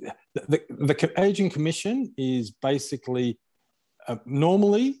 commission. The agent commission is basically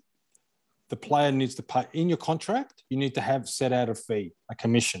normally the player needs to pay in your contract. You need to have set out a fee, a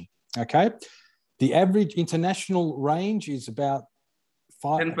commission. Okay. The average international range is about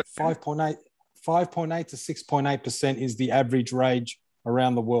 5.8 to 6.8% is the average range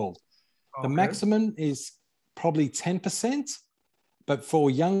around the world. Okay. The maximum is probably 10%, but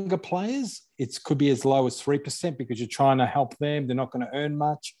for younger players, it could be as low as 3% because you're trying to help them. They're not going to earn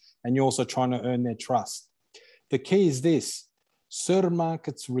much, and you're also trying to earn their trust. The key is this: certain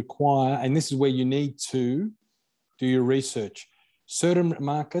markets require, and this is where you need to do your research. Certain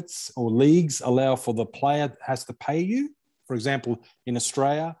markets or leagues allow for the player has to pay you. For example, in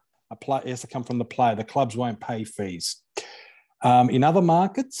Australia, a player has to come from the player. The clubs won't pay fees. In other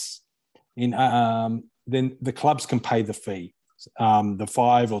markets, then the clubs can pay the fee, the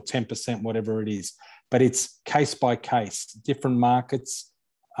 5 or 10%, whatever it is. But it's case by case. Different markets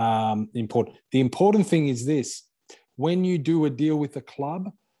important. The important thing is this: when you do a deal with a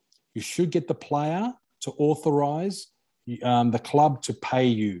club, you should get the player to authorize the club to pay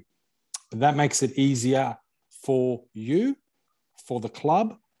you. That makes it easier for you, for the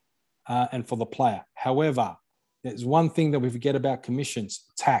club, and for the player. However, there's one thing that we forget about commissions: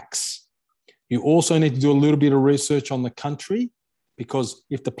 tax. You also need to do a little bit of research on the country, because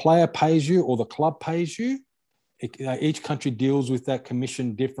if the player pays you or the club pays you, each country deals with that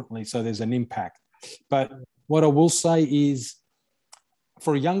commission differently. So there's an impact. But what I will say is,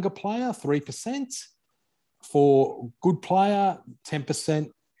 for a younger player, 3%. For a good player, 10%,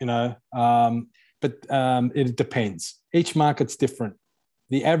 but it depends. Each market's different.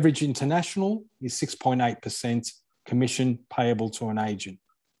 The average international is 6.8% commission payable to an agent.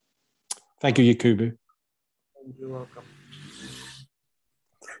 Thank you, Yakubu. You're welcome.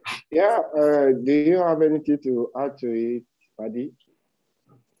 Yeah, do you have anything to add to it, Paddy?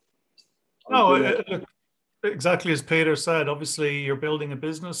 No, look, exactly as Peter said, obviously you're building a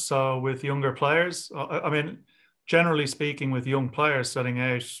business. So with younger players, I mean, generally speaking, with young players setting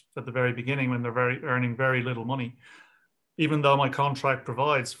out at the very beginning when they're earning very little money, even though my contract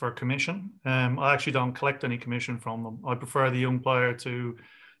provides for commission, I actually don't collect any commission from them. I prefer the young player to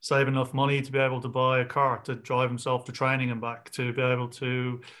save enough money to be able to buy a car, to drive himself to training and back, to be able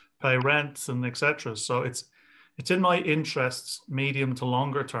to pay rent and etc. So it's in my interests, medium to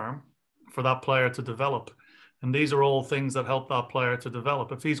longer term, for that player to develop. And these are all things that help that player to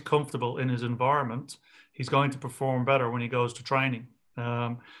develop. If he's comfortable in his environment, he's going to perform better when he goes to training.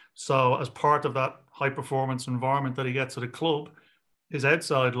 So as part of that high performance environment that he gets at a club, his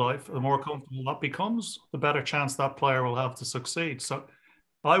outside life, the more comfortable that becomes, the better chance that player will have to succeed. So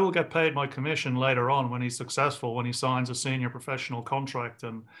I will get paid my commission later on when he's successful, when he signs a senior professional contract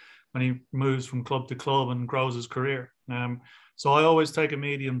and when he moves from club to club and grows his career. So I always take a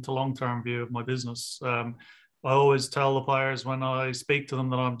medium to long-term view of my business. I always tell the players when I speak to them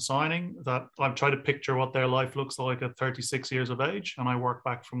that I'm signing that I try to picture what their life looks like at 36 years of age, and I work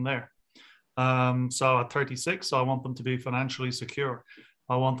back from there. So at 36, I want them to be financially secure.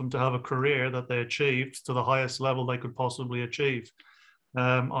 I want them to have a career that they achieved to the highest level they could possibly achieve.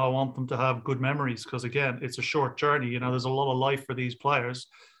 I want them to have good memories because, again, it's a short journey. There's a lot of life for these players.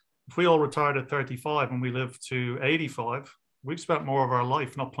 If we all retired at 35 and we live to 85, we've spent more of our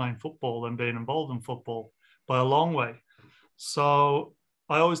life not playing football than being involved in football by a long way. So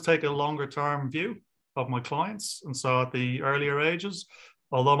I always take a longer term view of my clients. And so at the earlier ages,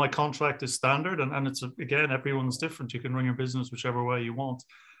 although my contract is standard and it's, again, everyone's different. You can run your business whichever way you want.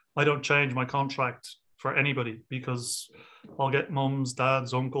 I don't change my contract for anybody because I'll get mums,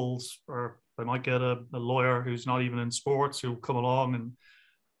 dads, uncles, or I might get a lawyer who's not even in sports who'll come along and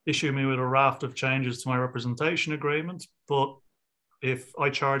issue me with a raft of changes to my representation agreement. But if I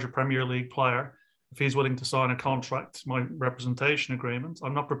charge a Premier League player, if he's willing to sign a contract, my representation agreement,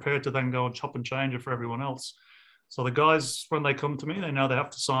 I'm not prepared to then go and chop and change it for everyone else. So the guys, when they come to me, they know they have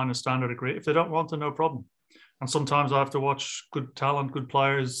to sign a standard agreement. If they don't want to, no problem. And sometimes I have to watch good talent, good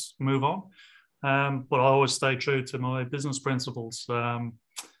players move on. But I always stay true to my business principles.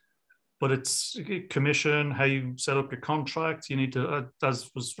 But it's commission, how you set up your contract. You need to, as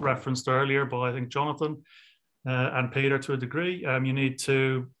was referenced earlier by, I think, Jonathan and Peter to a degree, you need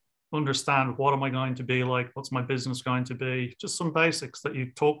to understand, what am I going to be like? What's my business going to be? Just some basics that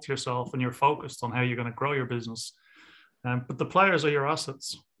you talk to yourself and you're focused on how you're going to grow your business. But the players are your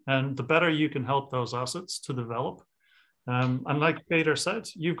assets. And the better you can help those assets to develop. And like Peter said,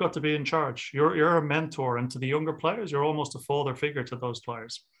 you've got to be in charge. You're a mentor. And to the younger players, you're almost a father figure to those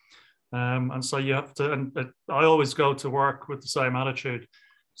players. And so you have to, and I always go to work with the same attitude.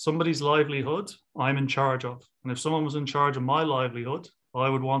 Somebody's livelihood, I'm in charge of. And if someone was in charge of my livelihood, I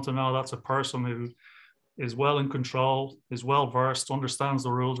would want to know that's a person who is well in control, is well versed, understands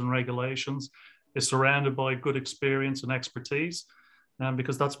the rules and regulations, is surrounded by good experience and expertise,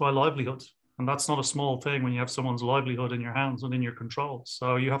 because that's my livelihood. And that's not a small thing when you have someone's livelihood in your hands and in your control.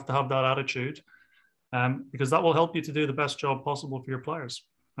 So you have to have that attitude, because that will help you to do the best job possible for your players.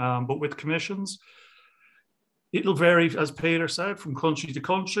 But with commissions, it'll vary, as Peter said, from country to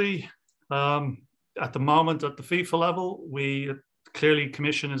country. At the moment, at the FIFA level, clearly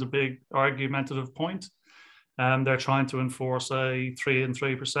commission is a big argumentative point. They're trying to enforce a 3 and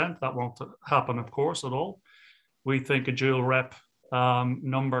 3%. That won't happen, of course, at all. We think a dual rep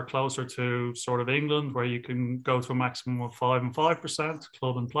number closer to sort of England, where you can go to a maximum of 5 and 5%,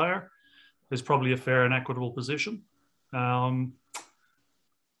 club and player, is probably a fair and equitable position.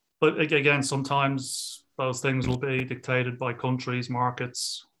 But again, sometimes those things will be dictated by countries,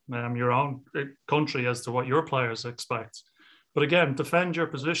 markets, your own country as to what your players expect. But again, defend your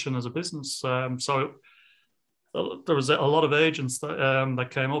position as a business. So there was a lot of agents that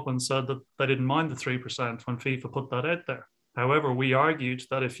came up and said that they didn't mind the 3% when FIFA put that out there. However, we argued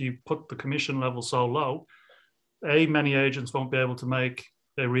that if you put the commission level so low, many agents won't be able to make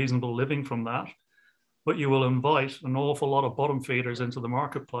a reasonable living from that. But you will invite an awful lot of bottom feeders into the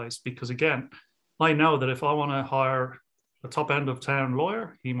marketplace, because again, I know that if I want to hire a top end of town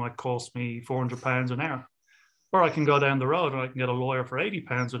lawyer, he might cost me £400 an hour. Or I can go down the road and I can get a lawyer for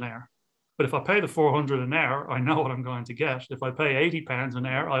 £80 an hour. But if I pay the $400 an hour, I know what I'm going to get. If I pay £80 an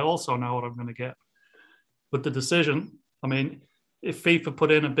hour, I also know what I'm going to get. But the decision, I mean, if FIFA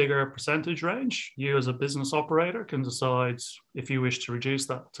put in a bigger percentage range, you as a business operator can decide if you wish to reduce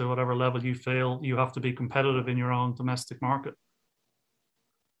that to whatever level you feel you have to be competitive in your own domestic market.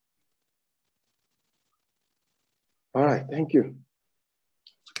 All right, thank you.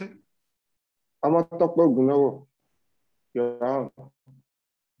 Okay. I'm going to talk about Gunawo. You're on.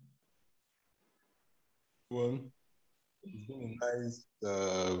 Well, it's been a nice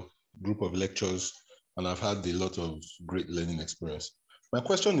group of lectures, and I've had a lot of great learning experience. My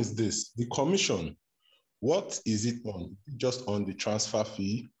question is this: the commission, what is it on? Just on the transfer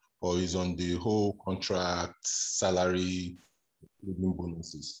fee, or is on the whole contract, salary, including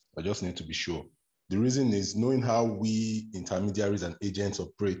bonuses? I just need to be sure. The reason is, knowing how we intermediaries and agents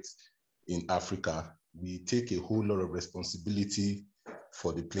operate in Africa, we take a whole lot of responsibility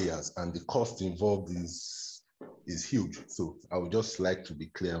for the players, and the cost involved is huge. So I would just like to be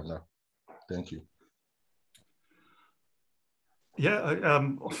clear on that. Thank you. Yeah,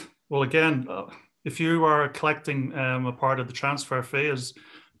 well, again, if you are collecting a part of the transfer fee, as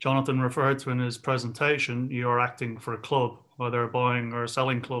Jonathan referred to in his presentation, you're acting for a club, whether a buying or a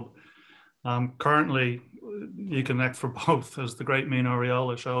selling club. Currently, you can act for both, as the great Mino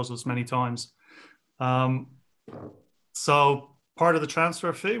Raiola shows us many times. So part of the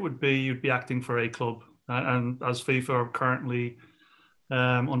transfer fee would be you'd be acting for a club. And as FIFA are currently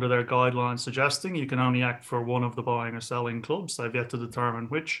under their guidelines suggesting, you can only act for one of the buying or selling clubs. They've yet to determine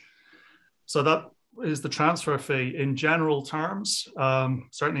which. So that is the transfer fee. In general terms,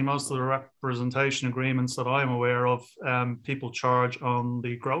 certainly most of the representation agreements that I'm aware of, people charge on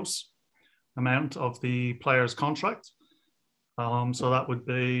the gross amount of the player's contract. So that would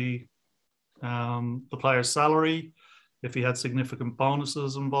be the player's salary, if he had significant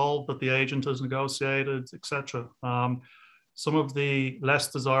bonuses involved that the agent has negotiated, etc. Some of the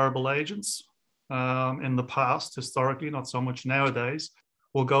less desirable agents in the past, historically, not so much nowadays,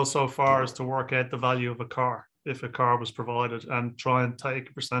 will go so far as to work out the value of a car, if a car was provided, and try and take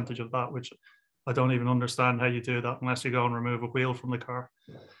a percentage of that, which I don't even understand how you do that unless you go and remove a wheel from the car.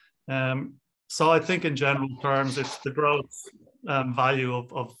 So I think in general terms, it's the gross value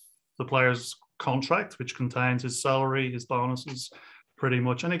of the player's contract, which contains his salary, his bonuses, pretty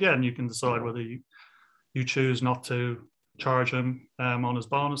much. And again, you can decide whether you choose not to charge him on his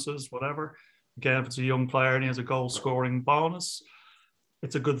bonuses, whatever. Again, if it's a young player and he has a goal scoring bonus,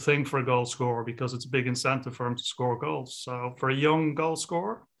 it's a good thing for a goal scorer because it's a big incentive for him to score goals. So for a young goal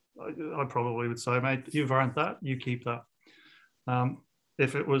scorer, I probably would say, mate, you've earned that, you keep that.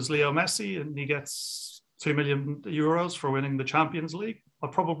 If it was Leo Messi and he gets €2 million for winning the Champions League, I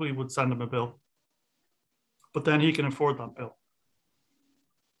probably would send him a bill. But then he can afford that bill.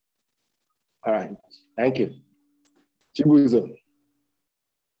 All right, thank you. Chibuzo.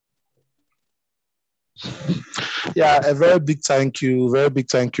 Yeah, a very big thank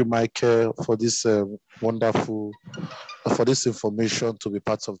you, Mike, for this wonderful, for this information to be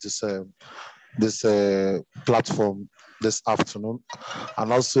part of this platform this afternoon,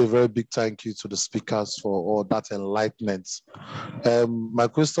 and also a very big thank you to the speakers for all that enlightenment. My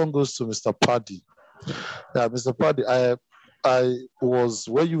question goes to Mr. Paddy. Yeah, Mr. Paddy, I was,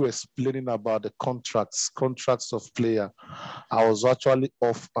 when you were explaining about the contracts of player, I was actually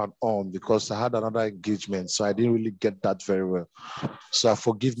off and on because I had another engagement, so I didn't really get that very well. So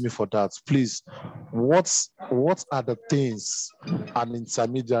forgive me for that. Please, what are the things an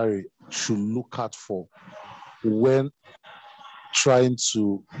intermediary should look out for when trying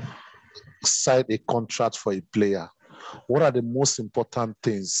to sign a contract for a player? What are the most important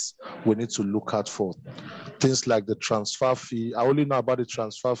things we need to look out for? Things like the transfer fee. I only know about the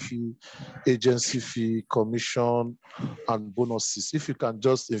transfer fee, agency fee, commission, and bonuses. If you can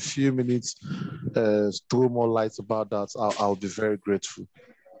just in a few minutes throw more light about that, I'll be very grateful.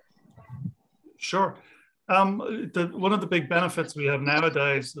 Sure. One of the big benefits we have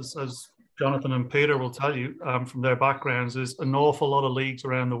nowadays, as Jonathan and Peter will tell you from their backgrounds, is an awful lot of leagues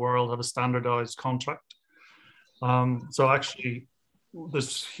around the world have a standardized contract. So actually,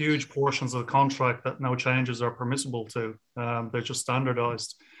 there's huge portions of the contract that no changes are permissible to. They're just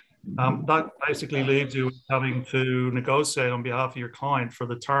standardized. That basically leaves you having to negotiate on behalf of your client for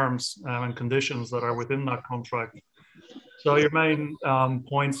the terms and conditions that are within that contract. So your main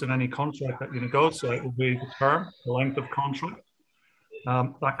points in any contract that you negotiate will be the term, the length of contract.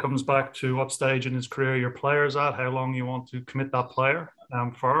 That comes back to what stage in his career your player's at, how long you want to commit that player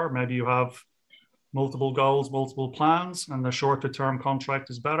for. Maybe you have multiple goals, multiple plans, and the shorter term contract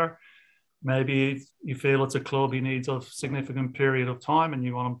is better. Maybe you feel it's a club he needs a significant period of time and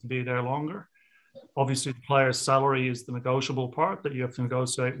you want him to be there longer. Obviously, the player's salary is the negotiable part that you have to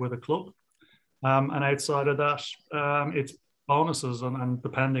negotiate with a club. And outside of that, it's bonuses, and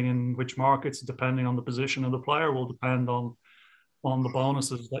depending in which markets, depending on the position of the player, will depend on the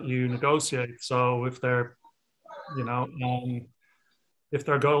bonuses that you negotiate. So if they're, if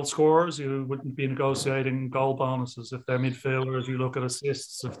they're goal scorers, you wouldn't be negotiating goal bonuses. If they're midfielders, you look at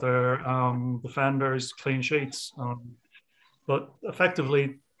assists. If they're defenders, clean sheets. But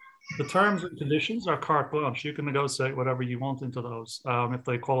effectively, the terms and conditions are carte blanche. You can negotiate whatever you want into those. If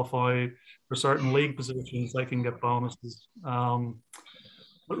they qualify for certain league positions, they can get bonuses.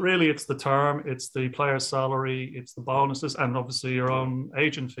 But really, it's the term, it's the player's salary, it's the bonuses, and obviously your own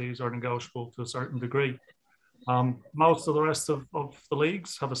agent fees are negotiable to a certain degree. Most of the rest of the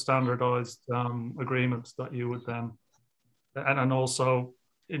leagues have a standardized agreement that you would then, and also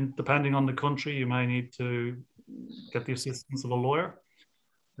depending on the country, you may need to get the assistance of a lawyer.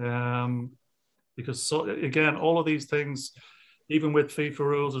 Because again, all of these things, even with FIFA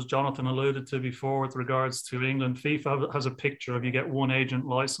rules, as Jonathan alluded to before, with regards to England, FIFA has a picture of you get one agent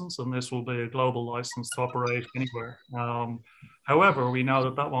license, and this will be a global license to operate anywhere. However, we know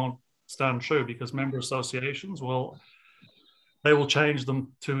that won't stand true because member associations will change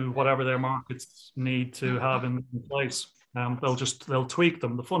them to whatever their markets need to have in place. They'll tweak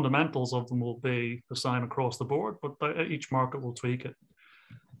them. The fundamentals of them will be the same across the board, but each market will tweak it.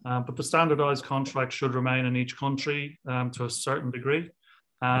 But the standardized contract should remain in each country to a certain degree.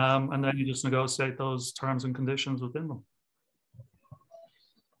 And then you just negotiate those terms and conditions within them.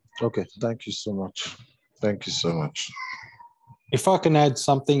 Okay, thank you so much. Thank you so much. If I can add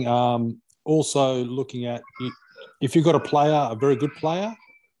something, also looking at, if you've got a player, a very good player,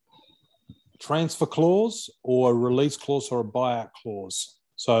 transfer clause or a release clause or a buyout clause.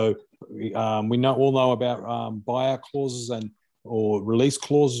 So we all know about buyout clauses or release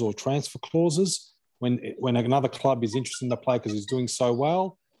clauses or transfer clauses. When another club is interested in the player because he's doing so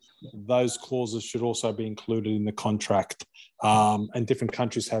well, those clauses should also be included in the contract. And different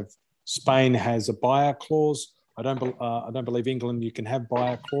countries have. Spain has a buyout clause. I don't believe England you can have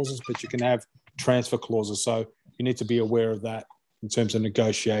buyout clauses, but you can have transfer clauses. So you need to be aware of that in terms of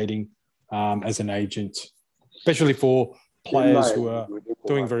negotiating as an agent, especially for players who are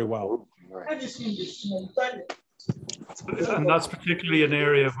doing very well. And that's particularly an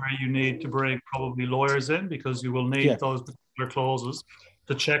area where you need to bring probably lawyers in, because you will need those particular clauses.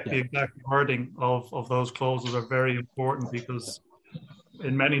 to check the exact wording of those clauses are very important, because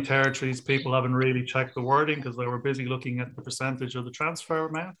in many territories, people haven't really checked the wording because they were busy looking at the percentage of the transfer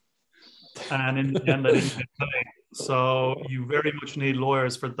amount. And in the end, they didn't get paid. So you very much need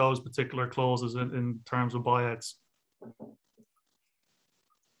lawyers for those particular clauses in terms of buyouts.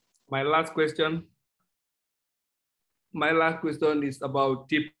 My last question is about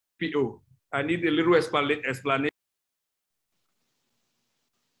TPO. I need a little explanation.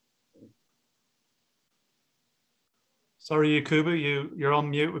 Sorry, Yakubu, you're on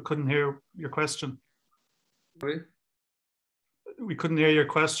mute. We couldn't hear your question. Sorry? We couldn't hear your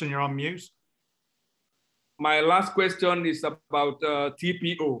question. You're on mute. My last question is about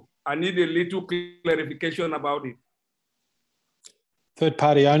TPO. I need a little clarification about it.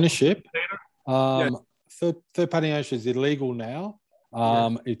 Third-party ownership. Yes. Third-party ownership is illegal now.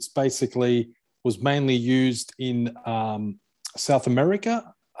 Yes. It's basically was mainly used in South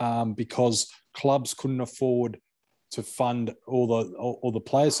America because clubs couldn't afford to fund all the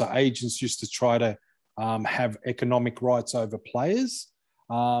players. So agents used to try to have economic rights over players.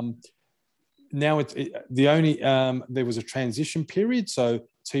 Now there was a transition period, so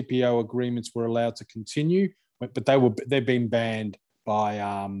TPO agreements were allowed to continue, but they've been banned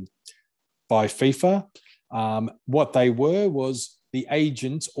by FIFA. What they were was the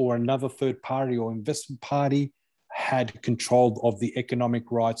agent or another third party or investment party had control of the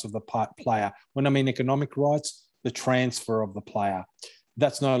economic rights of the player. When I mean economic rights, the transfer of the player.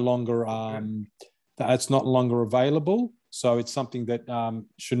 That's no longer available. So it's something that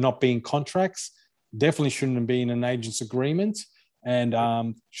should not be in contracts, definitely shouldn't be in an agent's agreement, and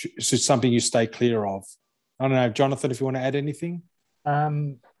should something you stay clear of. I don't know, Jonathan, if you want to add anything.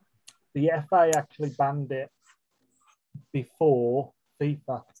 The FA actually banned it before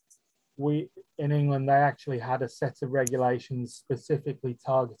FIFA. In England, they actually had a set of regulations specifically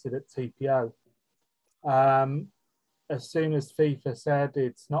targeted at TPO. As soon as FIFA said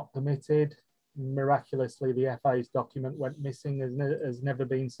it's not permitted, miraculously the FA's document went missing, has never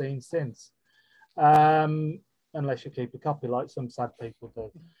been seen since, unless you keep a copy like some sad people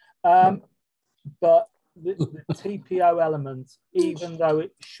do. But the TPO element, even though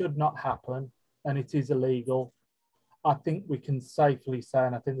it should not happen and it is illegal, I think we can safely say,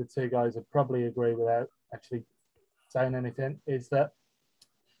 and I think the two guys would probably agree without actually saying anything, is that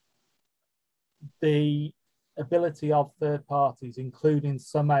the ability of third parties, including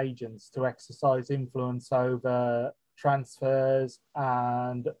some agents, to exercise influence over transfers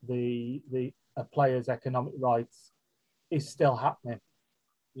and a player's economic rights is still happening.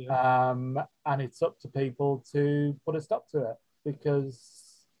 Yeah. And it's up to people to put a stop to it,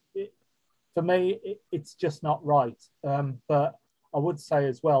 because for me, it's just not right. But I would say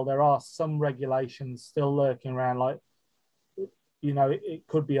as well, there are some regulations still lurking around, like, you know, it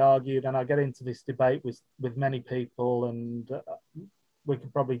could be argued, and I get into this debate with many people, and we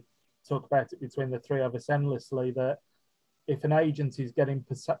could probably talk about it between the three of us endlessly, that if an agent is getting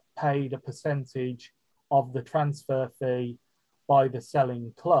paid a percentage of the transfer fee by the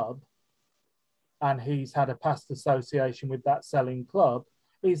selling club, and he's had a past association with that selling club,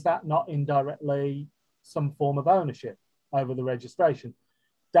 is that not indirectly some form of ownership over the registration?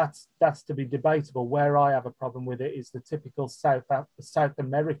 That's to be debatable. Where I have a problem with it is the typical South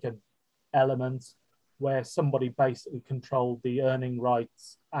American element, where somebody basically controlled the earning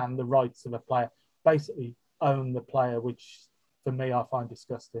rights and the rights of a player, basically own the player, which for me I find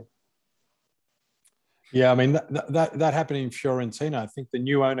disgusting. Yeah, I mean, that happened in Fiorentina. I think the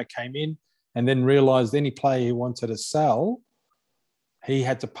new owner came in and then realised any player he wanted to sell, he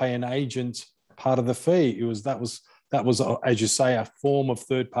had to pay an agent part of the fee. That was, as you say, a form of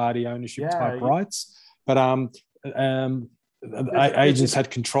third-party ownership type rights. But agents had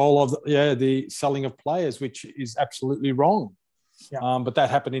control of the selling of players, which is absolutely wrong. Yeah. But that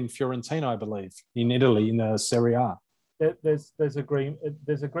happened in Fiorentina, I believe, in Italy, in the Serie A. There's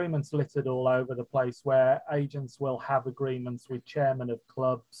agreements littered all over the place where agents will have agreements with chairmen of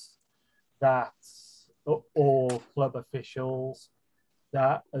clubs or club officials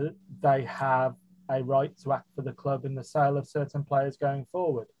that they have a right to act for the club in the sale of certain players going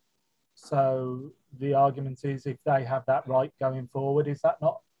forward. So the argument is, if they have that right going forward, is that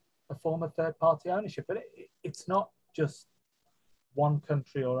not a form of third-party ownership? But it's not just one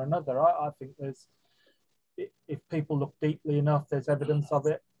country or another. I think if people look deeply enough, there's evidence of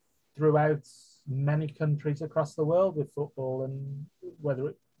it throughout many countries across the world with football, and whether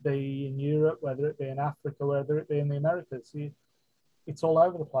it be in Europe, whether it be in Africa, whether it be in the Americas, it's all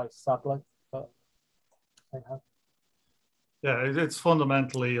over the place, sadly. But yeah, it's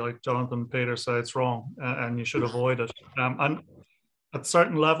fundamentally, like Jonathan Peter said, it's wrong, and you should avoid it. And at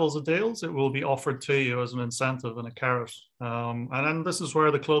certain levels of deals, it will be offered to you as an incentive and a carrot. And then this is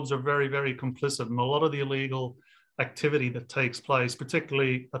where the clubs are very, very complicit in a lot of the illegal activity that takes place,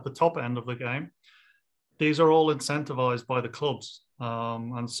 particularly at the top end of the game. These are all incentivized by the clubs.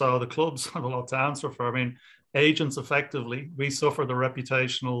 And so the clubs have a lot to answer for. I mean, agents effectively, we suffer the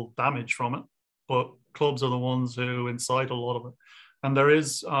reputational damage from it, but clubs are the ones who incite a lot of it. And there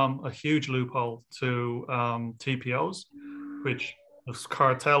is a huge loophole to TPOs, which the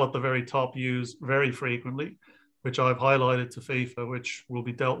cartel at the very top use very frequently, which I've highlighted to FIFA, which will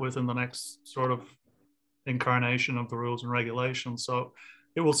be dealt with in the next sort of incarnation of the rules and regulations. So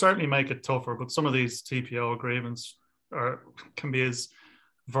it will certainly make it tougher, but some of these TPO agreements can be as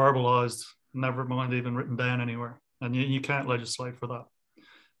verbalized, never mind even written down anywhere. And you can't legislate for that.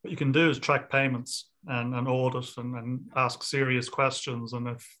 What you can do is track payments and audit and ask serious questions. And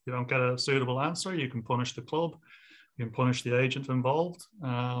if you don't get a suitable answer, you can punish the club. You can punish the agent involved,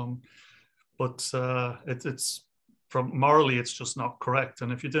 but it's from morally, it's just not correct.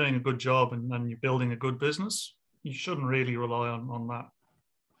 And if you're doing a good job and you're building a good business, you shouldn't really rely on that.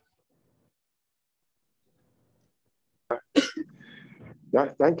 Yeah,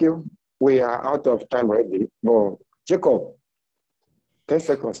 thank you. We are out of time already. Well, Jacob, 10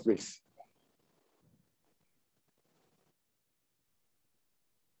 seconds, please.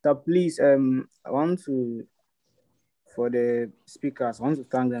 So please, I want to, for the speakers, I want to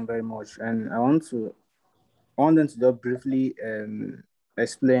thank them very much. And I want them to just briefly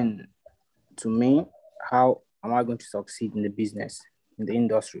explain to me how am I going to succeed in the business, in the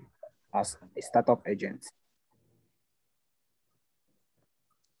industry as a startup agent.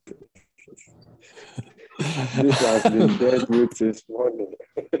 This has been dead with this morning.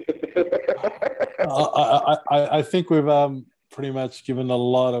 I think we've pretty much given a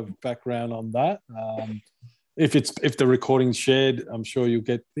lot of background on that. If the recording's shared, I'm sure you'll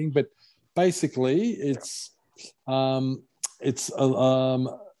get things. But basically, there are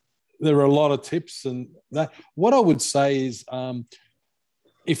a lot of tips and that. What I would say is,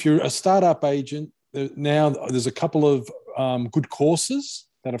 if you're a startup agent, now there's a couple of good courses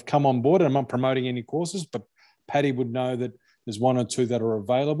that have come on board, and I'm not promoting any courses, but Paddy would know that there's one or two that are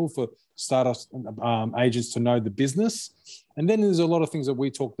available for startup agents to know the business. And then there's a lot of things that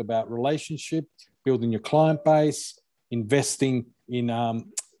we talked about: relationship, building your client base, investing in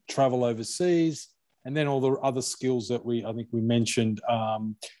travel overseas, and then all the other skills that I think we mentioned. I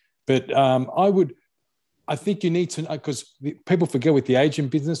think you need to know, because people forget with the agent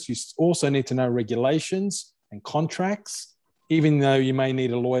business, you also need to know regulations and contracts, even though you may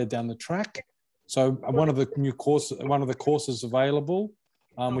need a lawyer down the track. So one of the courses available,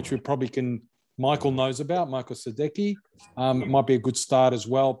 which we probably Michael knows about, Michael Sodeke, might be a good start as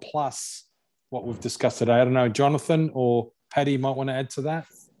well, plus what we've discussed today. I don't know, Jonathan or Paddy might want to add to that.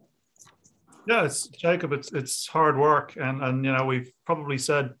 Yeah, Jacob, it's hard work. And you know, we've probably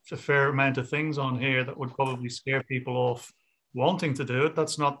said a fair amount of things on here that would probably scare people off wanting to do it.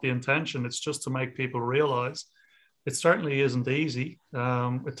 That's not the intention. It's just to make people realize it certainly isn't easy.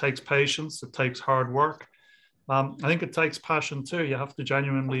 It takes patience. It takes hard work. I think it takes passion too. You have to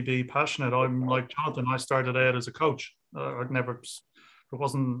genuinely be passionate. I'm like Jonathan. I started out as a coach. There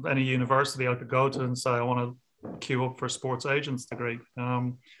wasn't any university I could go to and say I want to queue up for a sports agent's degree.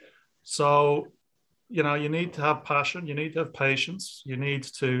 So, you know, you need to have passion. You need to have patience. You need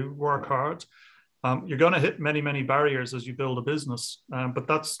to work hard. You're going to hit many, many barriers as you build a business, but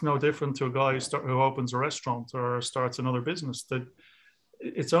that's no different to a guy who opens a restaurant or starts another business. That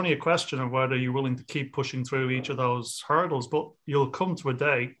it's only a question of whether you're willing to keep pushing through each of those hurdles. But you'll come to a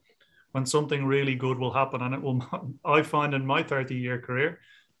day when something really good will happen, and it will. I find in my 30-year career,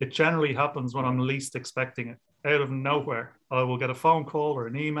 it generally happens when I'm least expecting it. Out of nowhere, I will get a phone call or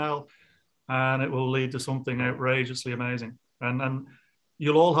an email, and it will lead to something outrageously amazing. And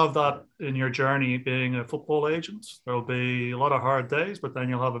you'll all have that in your journey being a football agent. There'll be a lot of hard days, but then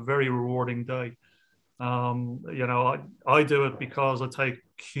you'll have a very rewarding day. You know, I do it because I take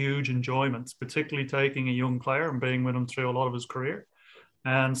huge enjoyment, particularly taking a young player and being with him through a lot of his career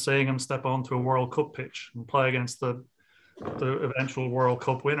and seeing him step onto a World Cup pitch and play against the eventual World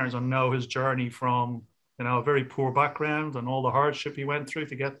Cup winners and know his journey from, you know, a very poor background and all the hardship he went through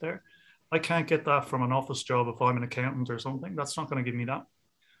to get there. I can't get that from an office job if I'm an accountant or something. That's not going to give me that.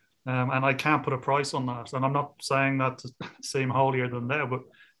 And I can't put a price on that. And I'm not saying that to seem holier than thou, but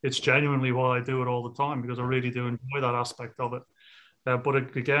it's genuinely why I do it all the time, because I really do enjoy that aspect of it. But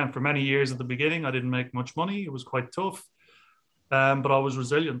again, for many years at the beginning, I didn't make much money. It was quite tough. But I was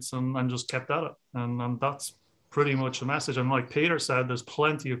resilient and just kept at it. And that's pretty much the message. And like Peter said, there's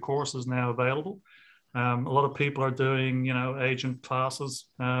plenty of courses now available. A lot of people are doing, you know, agent classes.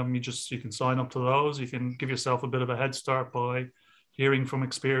 You can sign up to those. You can give yourself a bit of a head start by hearing from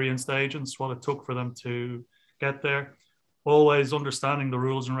experienced agents what it took for them to get there. Always understanding the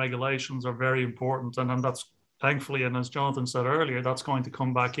rules and regulations are very important. And that's thankfully, and as Jonathan said earlier, that's going to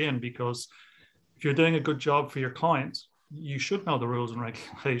come back in, because if you're doing a good job for your client, you should know the rules and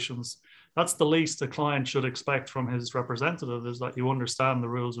regulations. That's the least a client should expect from his representative, is that you understand the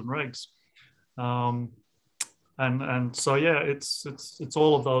rules and regs. And so yeah, it's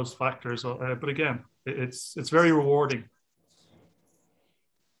all of those factors. But again, it's very rewarding.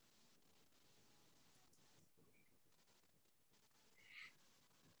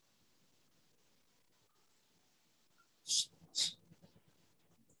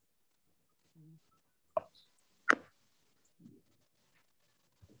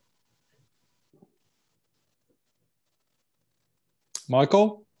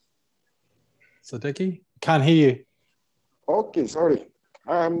 Michael? Sodeke? Can't hear you. Okay, sorry.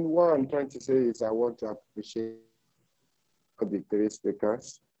 What I'm trying to say is I want to appreciate the three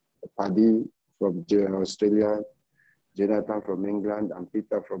speakers, Paddy from Australia, Jonathan from England, and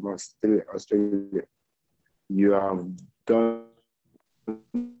Peter from Australia. You have done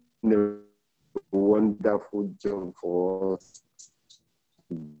a wonderful job for us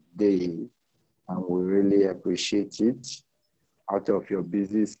today, and we really appreciate it. Out of your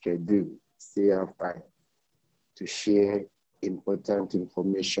busy schedule, still have time to share important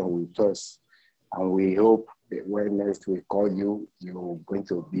information with us. And we hope that when next we call you, you're going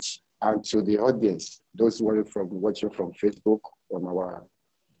to be. And to the audience, those watching from Facebook, on our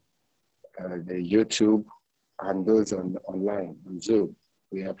the YouTube, and those online on Zoom,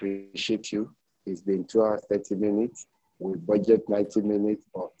 we appreciate you. It's been 2 hours, 30 minutes. We budget 90 minutes,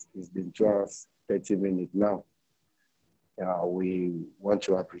 but it's been 2 hours, 30 minutes now. We want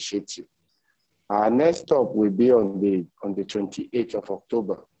to appreciate you. Our next stop will be on the 28th of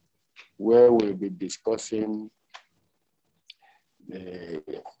October, where we'll be discussing the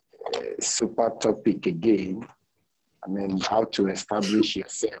super topic again. I mean, how to establish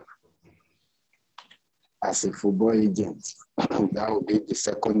yourself as a football agent. That will be the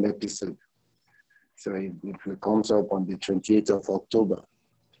second episode. So it comes up on the 28th of October.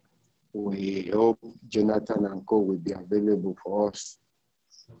 We hope Jonathan and Co will be available for us.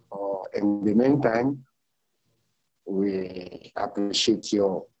 In the meantime, we appreciate you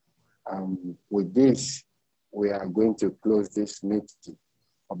all. With this, we are going to close this meeting.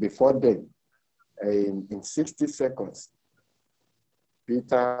 But before then, in 60 seconds,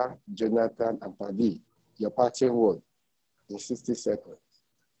 Peter, Jonathan, and Paddy, your parting word in 60 seconds.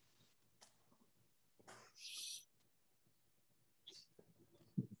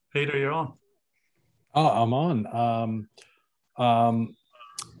 Peter, you're on. Oh, I'm on.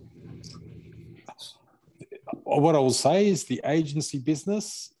 What I will say is the agency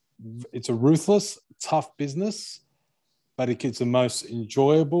business, it's a ruthless, tough business, but it's the most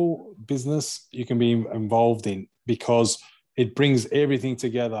enjoyable business you can be involved in, because it brings everything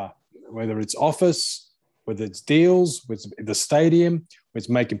together, whether it's office, whether it's deals, with the stadium, whether it's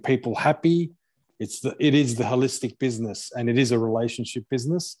making people happy. It is the holistic business, and it is a relationship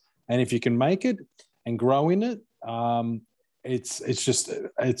business. And if you can make it and grow in it,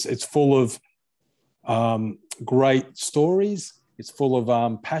 it's full of great stories. It's full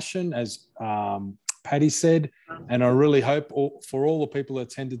of passion, as Paddy said. And I really hope for all the people who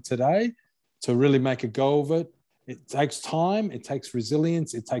attended today to really make a go of it. It takes time, it takes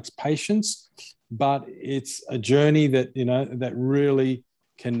resilience, it takes patience, but it's a journey that, you know, that really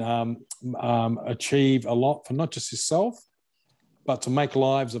can achieve a lot for not just yourself, but to make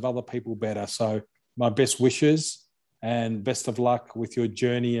lives of other people better. So my best wishes and best of luck with your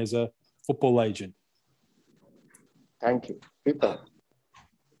journey as a football agent. Thank you. Peter.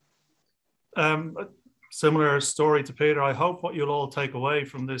 Similar story to Peter. I hope what you'll all take away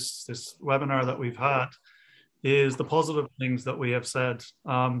from this webinar that we've had is the positive things that we have said.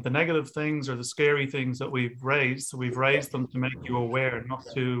 The negative things or the scary things that we've raised them to make you aware, not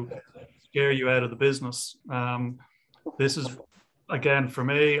to scare you out of the business. This is, again, for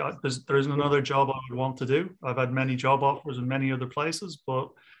me, there isn't another job I would want to do. I've had many job offers in many other places, but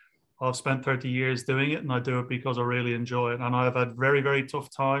I've spent 30 years doing it, and I do it because I really enjoy it. And I've had very, very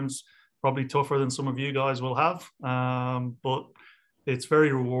tough times, probably tougher than some of you guys will have, but it's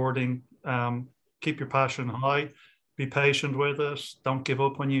very rewarding. Keep your passion high, be patient with it. Don't give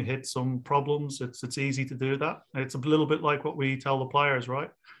up when you hit some problems. It's easy to do that. It's a little bit like what we tell the players,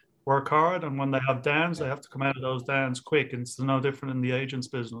 right? Work hard, and when they have downs, they have to come out of those downs quick. And it's no different in the agent's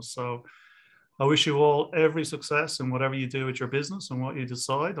business. So I wish you all every success in whatever you do with your business and what you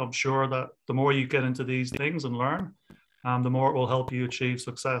decide. I'm sure that the more you get into these things and learn, the more it will help you achieve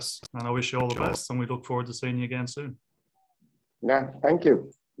success. And I wish you all the best, and we look forward to seeing you again soon. Yeah, thank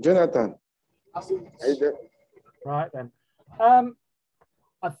you. Jonathan. Right then.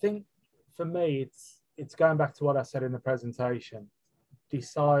 I think for me, it's going back to what I said in the presentation.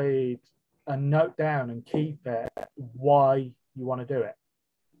 Decide and note down and keep it why you want to do it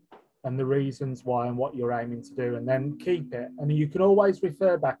and the reasons why and what you're aiming to do, and then keep it. And you can always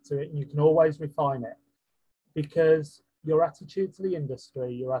refer back to it and you can always refine it, because your attitude to the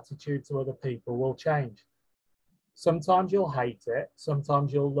industry, your attitude to other people will change. Sometimes you'll hate it,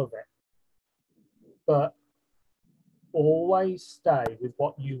 sometimes you'll love it, but always stay with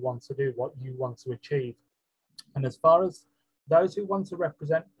what you want to do, what you want to achieve. And as far as those who want to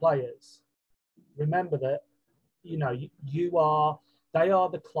represent players, remember that, you know, they are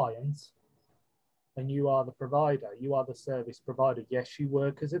the client and you are the provider. You are the service provider. Yes, you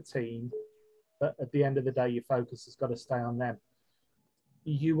work as a team, but at the end of the day, your focus has got to stay on them.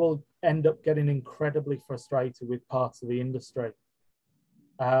 You will end up getting incredibly frustrated with parts of the industry,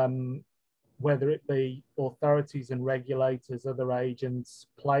 whether it be authorities and regulators, other agents,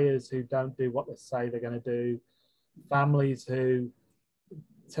 players who don't do what they say they're going to do, families who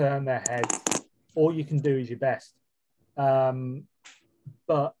turn their heads. All you can do is your best.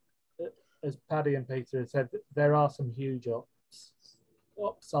 But as Paddy and Peter have said, there are some huge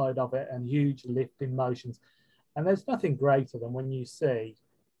upside of it and huge lift in motions. And there's nothing greater than when you see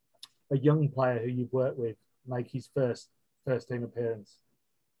a young player who you've worked with make his first team appearance.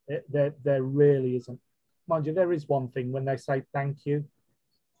 There really isn't. Mind you, there is one thing when they say thank you.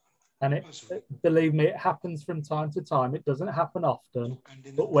 And believe me, it happens from time to time. It doesn't happen often,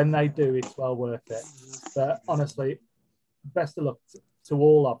 but when they do, it's well worth it. But honestly, best of luck to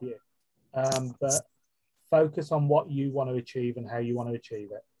all of you. But focus on what you want to achieve and how you want to achieve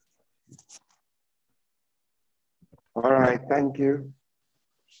it. All right, thank you.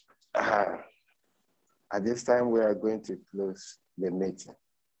 At this time, we are going to close the meeting.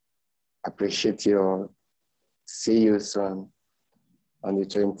 Appreciate you all. See you soon on the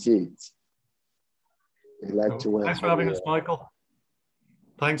 28th. We'd like to welcome. Thanks for having us, Michael.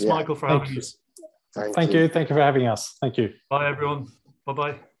 Thanks, Yeah. Michael, for having us. Thank you. Thank you for having us. Thank you. Bye, everyone.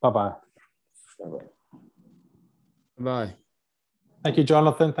 Bye-bye. Bye-bye. Bye-bye. Bye. Thank you,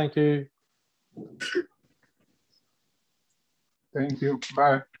 Jonathan. Thank you. Thank you.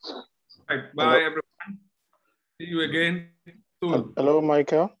 Bye. Bye, everyone. See you again soon. Hello,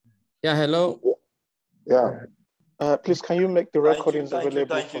 Michael. Yeah, hello. Yeah. Please, can you make the recordings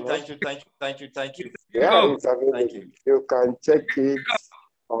available? Thank you. Yeah, it's available. You can check it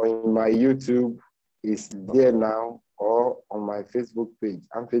on my YouTube. It's there now, or on my Facebook page,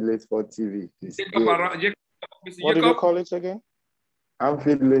 Anfieldlane Sport TV. What did you call it again?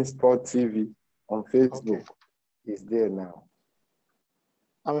 Anfieldlane Sport TV on Facebook. Okay. It's there now.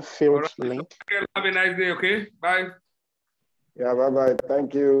 Anfieldlane. Have a nice day, okay? Bye. Yeah, bye-bye.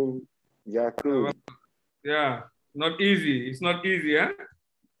 Thank you, Yaku. Yeah, not easy. It's not easy, huh?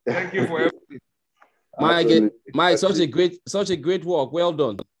 Thank you for everything. Mike, such a great work. Well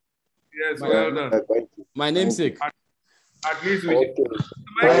done. Yes, well done. My namesake. At least we okay.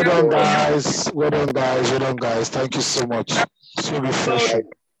 Well done, guys. Well done, guys. Well done, guys. Thank you so much. So refreshing.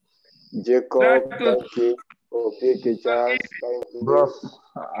 Jacob, thank you. Okay, Charles, thank you. Bro,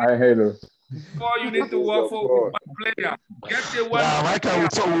 I hate you. Before you need to work for one player. Get the one. Yeah,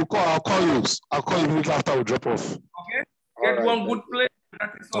 Michael, I'll call you. I'll call you immediately after we drop off. Okay. Get one good player.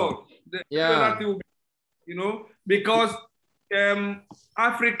 That is all. Yeah. You know, because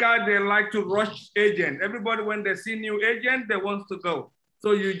Africa, they like to rush agent. Everybody, when they see new agent, they want to go.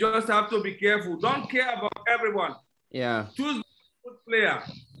 So you just have to be careful. Don't care about everyone. Yeah. Choose a good player.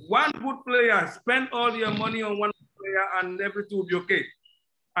 One good player. Spend all your money on one player and everything will be okay.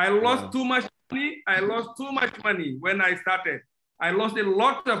 I lost too much money. I lost too much money when I started. I lost a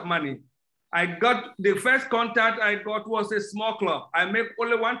lot of money. I got the first contact I got was a small club. I made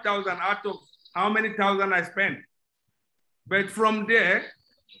only 1,000 out of how many thousand I spent. But from there,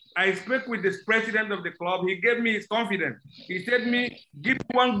 I spoke with the president of the club. He gave me his confidence. He said me, give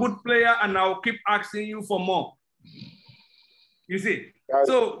one good player and I'll keep asking you for more. You see?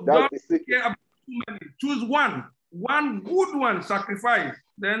 So don't care about too many. Choose one good one, sacrifice.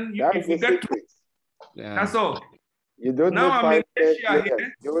 Then you get to. Yeah. That's all. You don't now I'm in Asia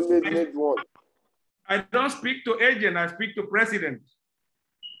here. You only need one. I don't speak to agent, I speak to president.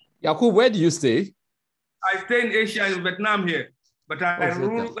 Yakub, where do you stay? I stay in Asia, in Vietnam here, but I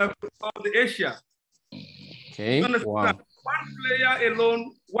rule all the Asia. Okay. Wow. one player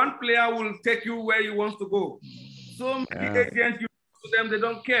alone, one player will take you where you want to go. So many agents, you to them, they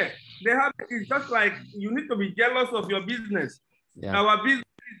don't care. They have, it's just like you need to be jealous of your business. Yeah. Our business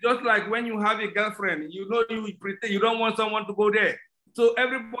is just like when you have a girlfriend, you know, you pretend you don't want someone to go there. So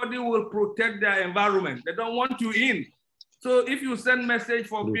everybody will protect their environment. They don't want you in. So if you send message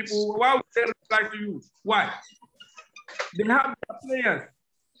for people, why would they reply to you? Why? They have their players.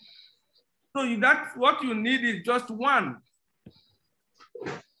 So that's what you need is just one.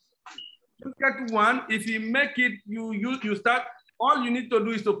 You get one. If you make it, you start. All you need to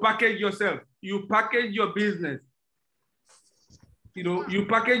do is to package yourself. You package your business. You know, you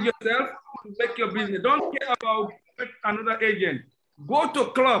package yourself to make your business. Don't care about another agent. Go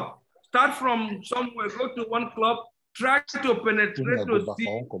to club. Start from somewhere. Go to one club. Try to penetrate to see.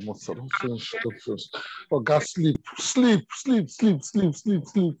 Oh, God, sleep.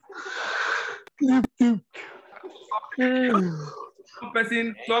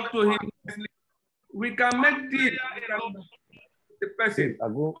 Person, talk to him. We can make deal. The person.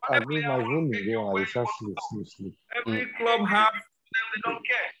 Every club have, they don't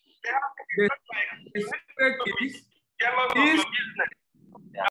care. The secret is business.